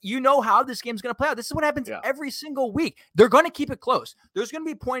 How this game's going to play out. This is what happens every single week. They're going to keep it close. There's going to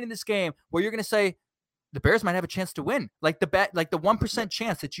be a point in this game where you're going to say the Bears might have a chance to win. Like the 1%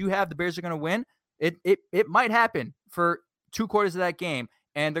 chance that you have the Bears are going to win. It might happen for 2 quarters of that game,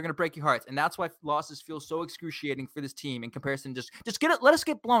 and they're going to break your hearts. And that's why losses feel so excruciating for this team in comparison. Just let us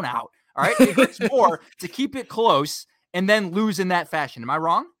get blown out. All right. It hurts more to keep it close and then lose in that fashion. Am I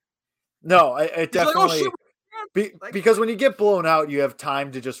wrong? No, it definitely. Because when you get blown out, you have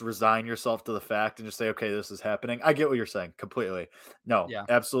time to just resign yourself to the fact and just say, okay, this is happening. I get what you're saying completely. No,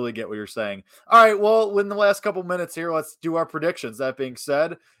 absolutely get what you're saying. All right, well, in the last couple minutes here, let's do our predictions. That being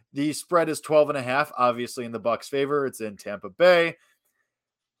said, the spread is 12.5, obviously in the Bucs' favor. It's in Tampa Bay.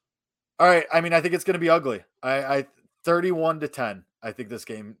 All right, I mean, I think it's going to be ugly. I 31-10. I think this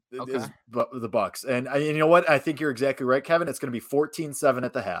game is the Bucs. And you know what? I think you're exactly right, Kevin. It's going to be 14-7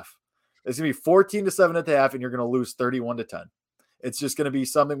 at the half. It's going to be 14-7 at the half, and you're going to lose 31-10. It's just going to be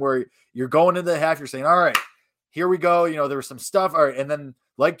something where you're going into the half, you're saying, all right, here we go. There was some stuff. All right. And then,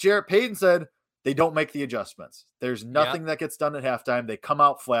 like Jarrett Payton said, they don't make the adjustments. There's nothing that gets done at halftime. They come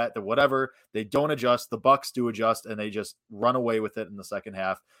out flat. They're whatever. They don't adjust. The Bucs do adjust, and they just run away with it in the second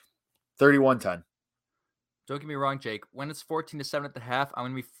half. 31-10. Don't get me wrong, Jake. When it's 14-7 at the half, I'm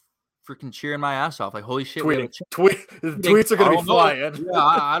going to be freaking cheering my ass off. Like, holy shit. Tweets are going to be flying. Yeah,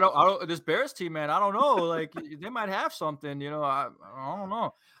 I don't, this Bears team, man, I don't know. Like, they might have something, I don't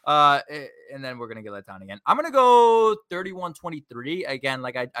know. And then we're going to get let down again. I'm going to go 31-23. Again,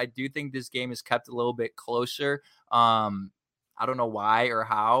 like, I do think this game is kept a little bit closer. I don't know why or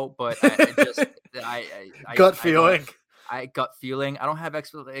how, but gut feeling. Gut feeling. I don't have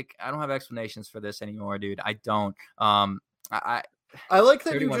explanations for this anymore, dude. I don't. I like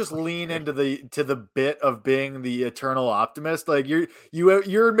that you just lean into the bit of being the eternal optimist. Like you're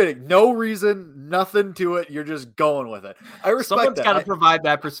admitting no reason, nothing to it. You're just going with it. I respect Someone's that. Got to provide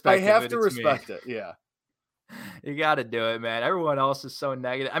that perspective. I have to respect it. Yeah. You got to do it, man. Everyone else is so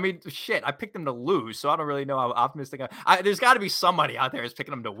negative. I mean, shit, I picked them to lose, so I don't really know how optimistic there's got to be somebody out there who's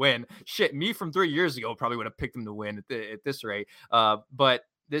picking them to win. Shit, me from 3 years ago probably would have picked them to win at this rate. But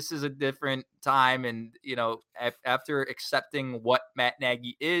this is a different time. And, after accepting what Matt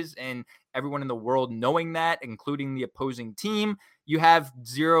Nagy is and everyone in the world knowing that, including the opposing team, you have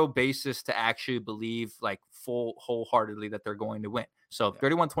zero basis to actually believe wholeheartedly that they're going to win. So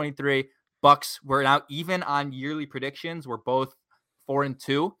 31-23. Bucks, we're now even on yearly predictions. We're both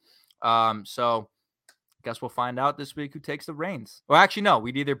 4-2. So I guess we'll find out this week who takes the reins. Well, actually, no,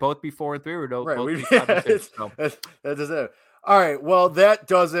 we'd either both be 4-3 or both be 5-2. So. That is it. All right. Well, that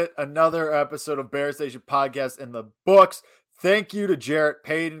does it. Another episode of Bears Nation podcast in the books. Thank you to Jarrett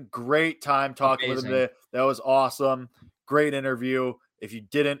Payton. Great time talking with him today. That was awesome. Great interview. If you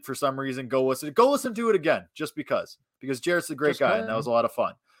didn't, for some reason, go listen to it again, just because Jarrett's a great guy and that was a lot of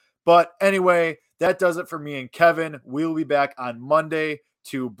fun. But anyway, that does it for me and Kevin. We'll be back on Monday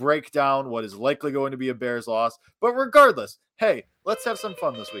to break down what is likely going to be a Bears loss. But regardless, hey, let's have some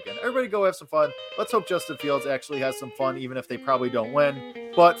fun this weekend. Everybody go have some fun. Let's hope Justin Fields actually has some fun, even if they probably don't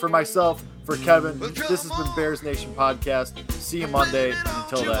win. But for myself, for Kevin, this has been Bears Nation Podcast. See you Monday.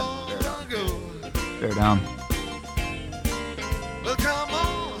 Until then, bear down. Bear down. Well, come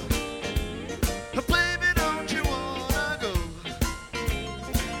on, baby, don't you wanna go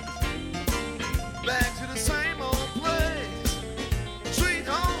back to the same old place, sweet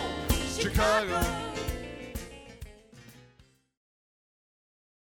home, Chicago.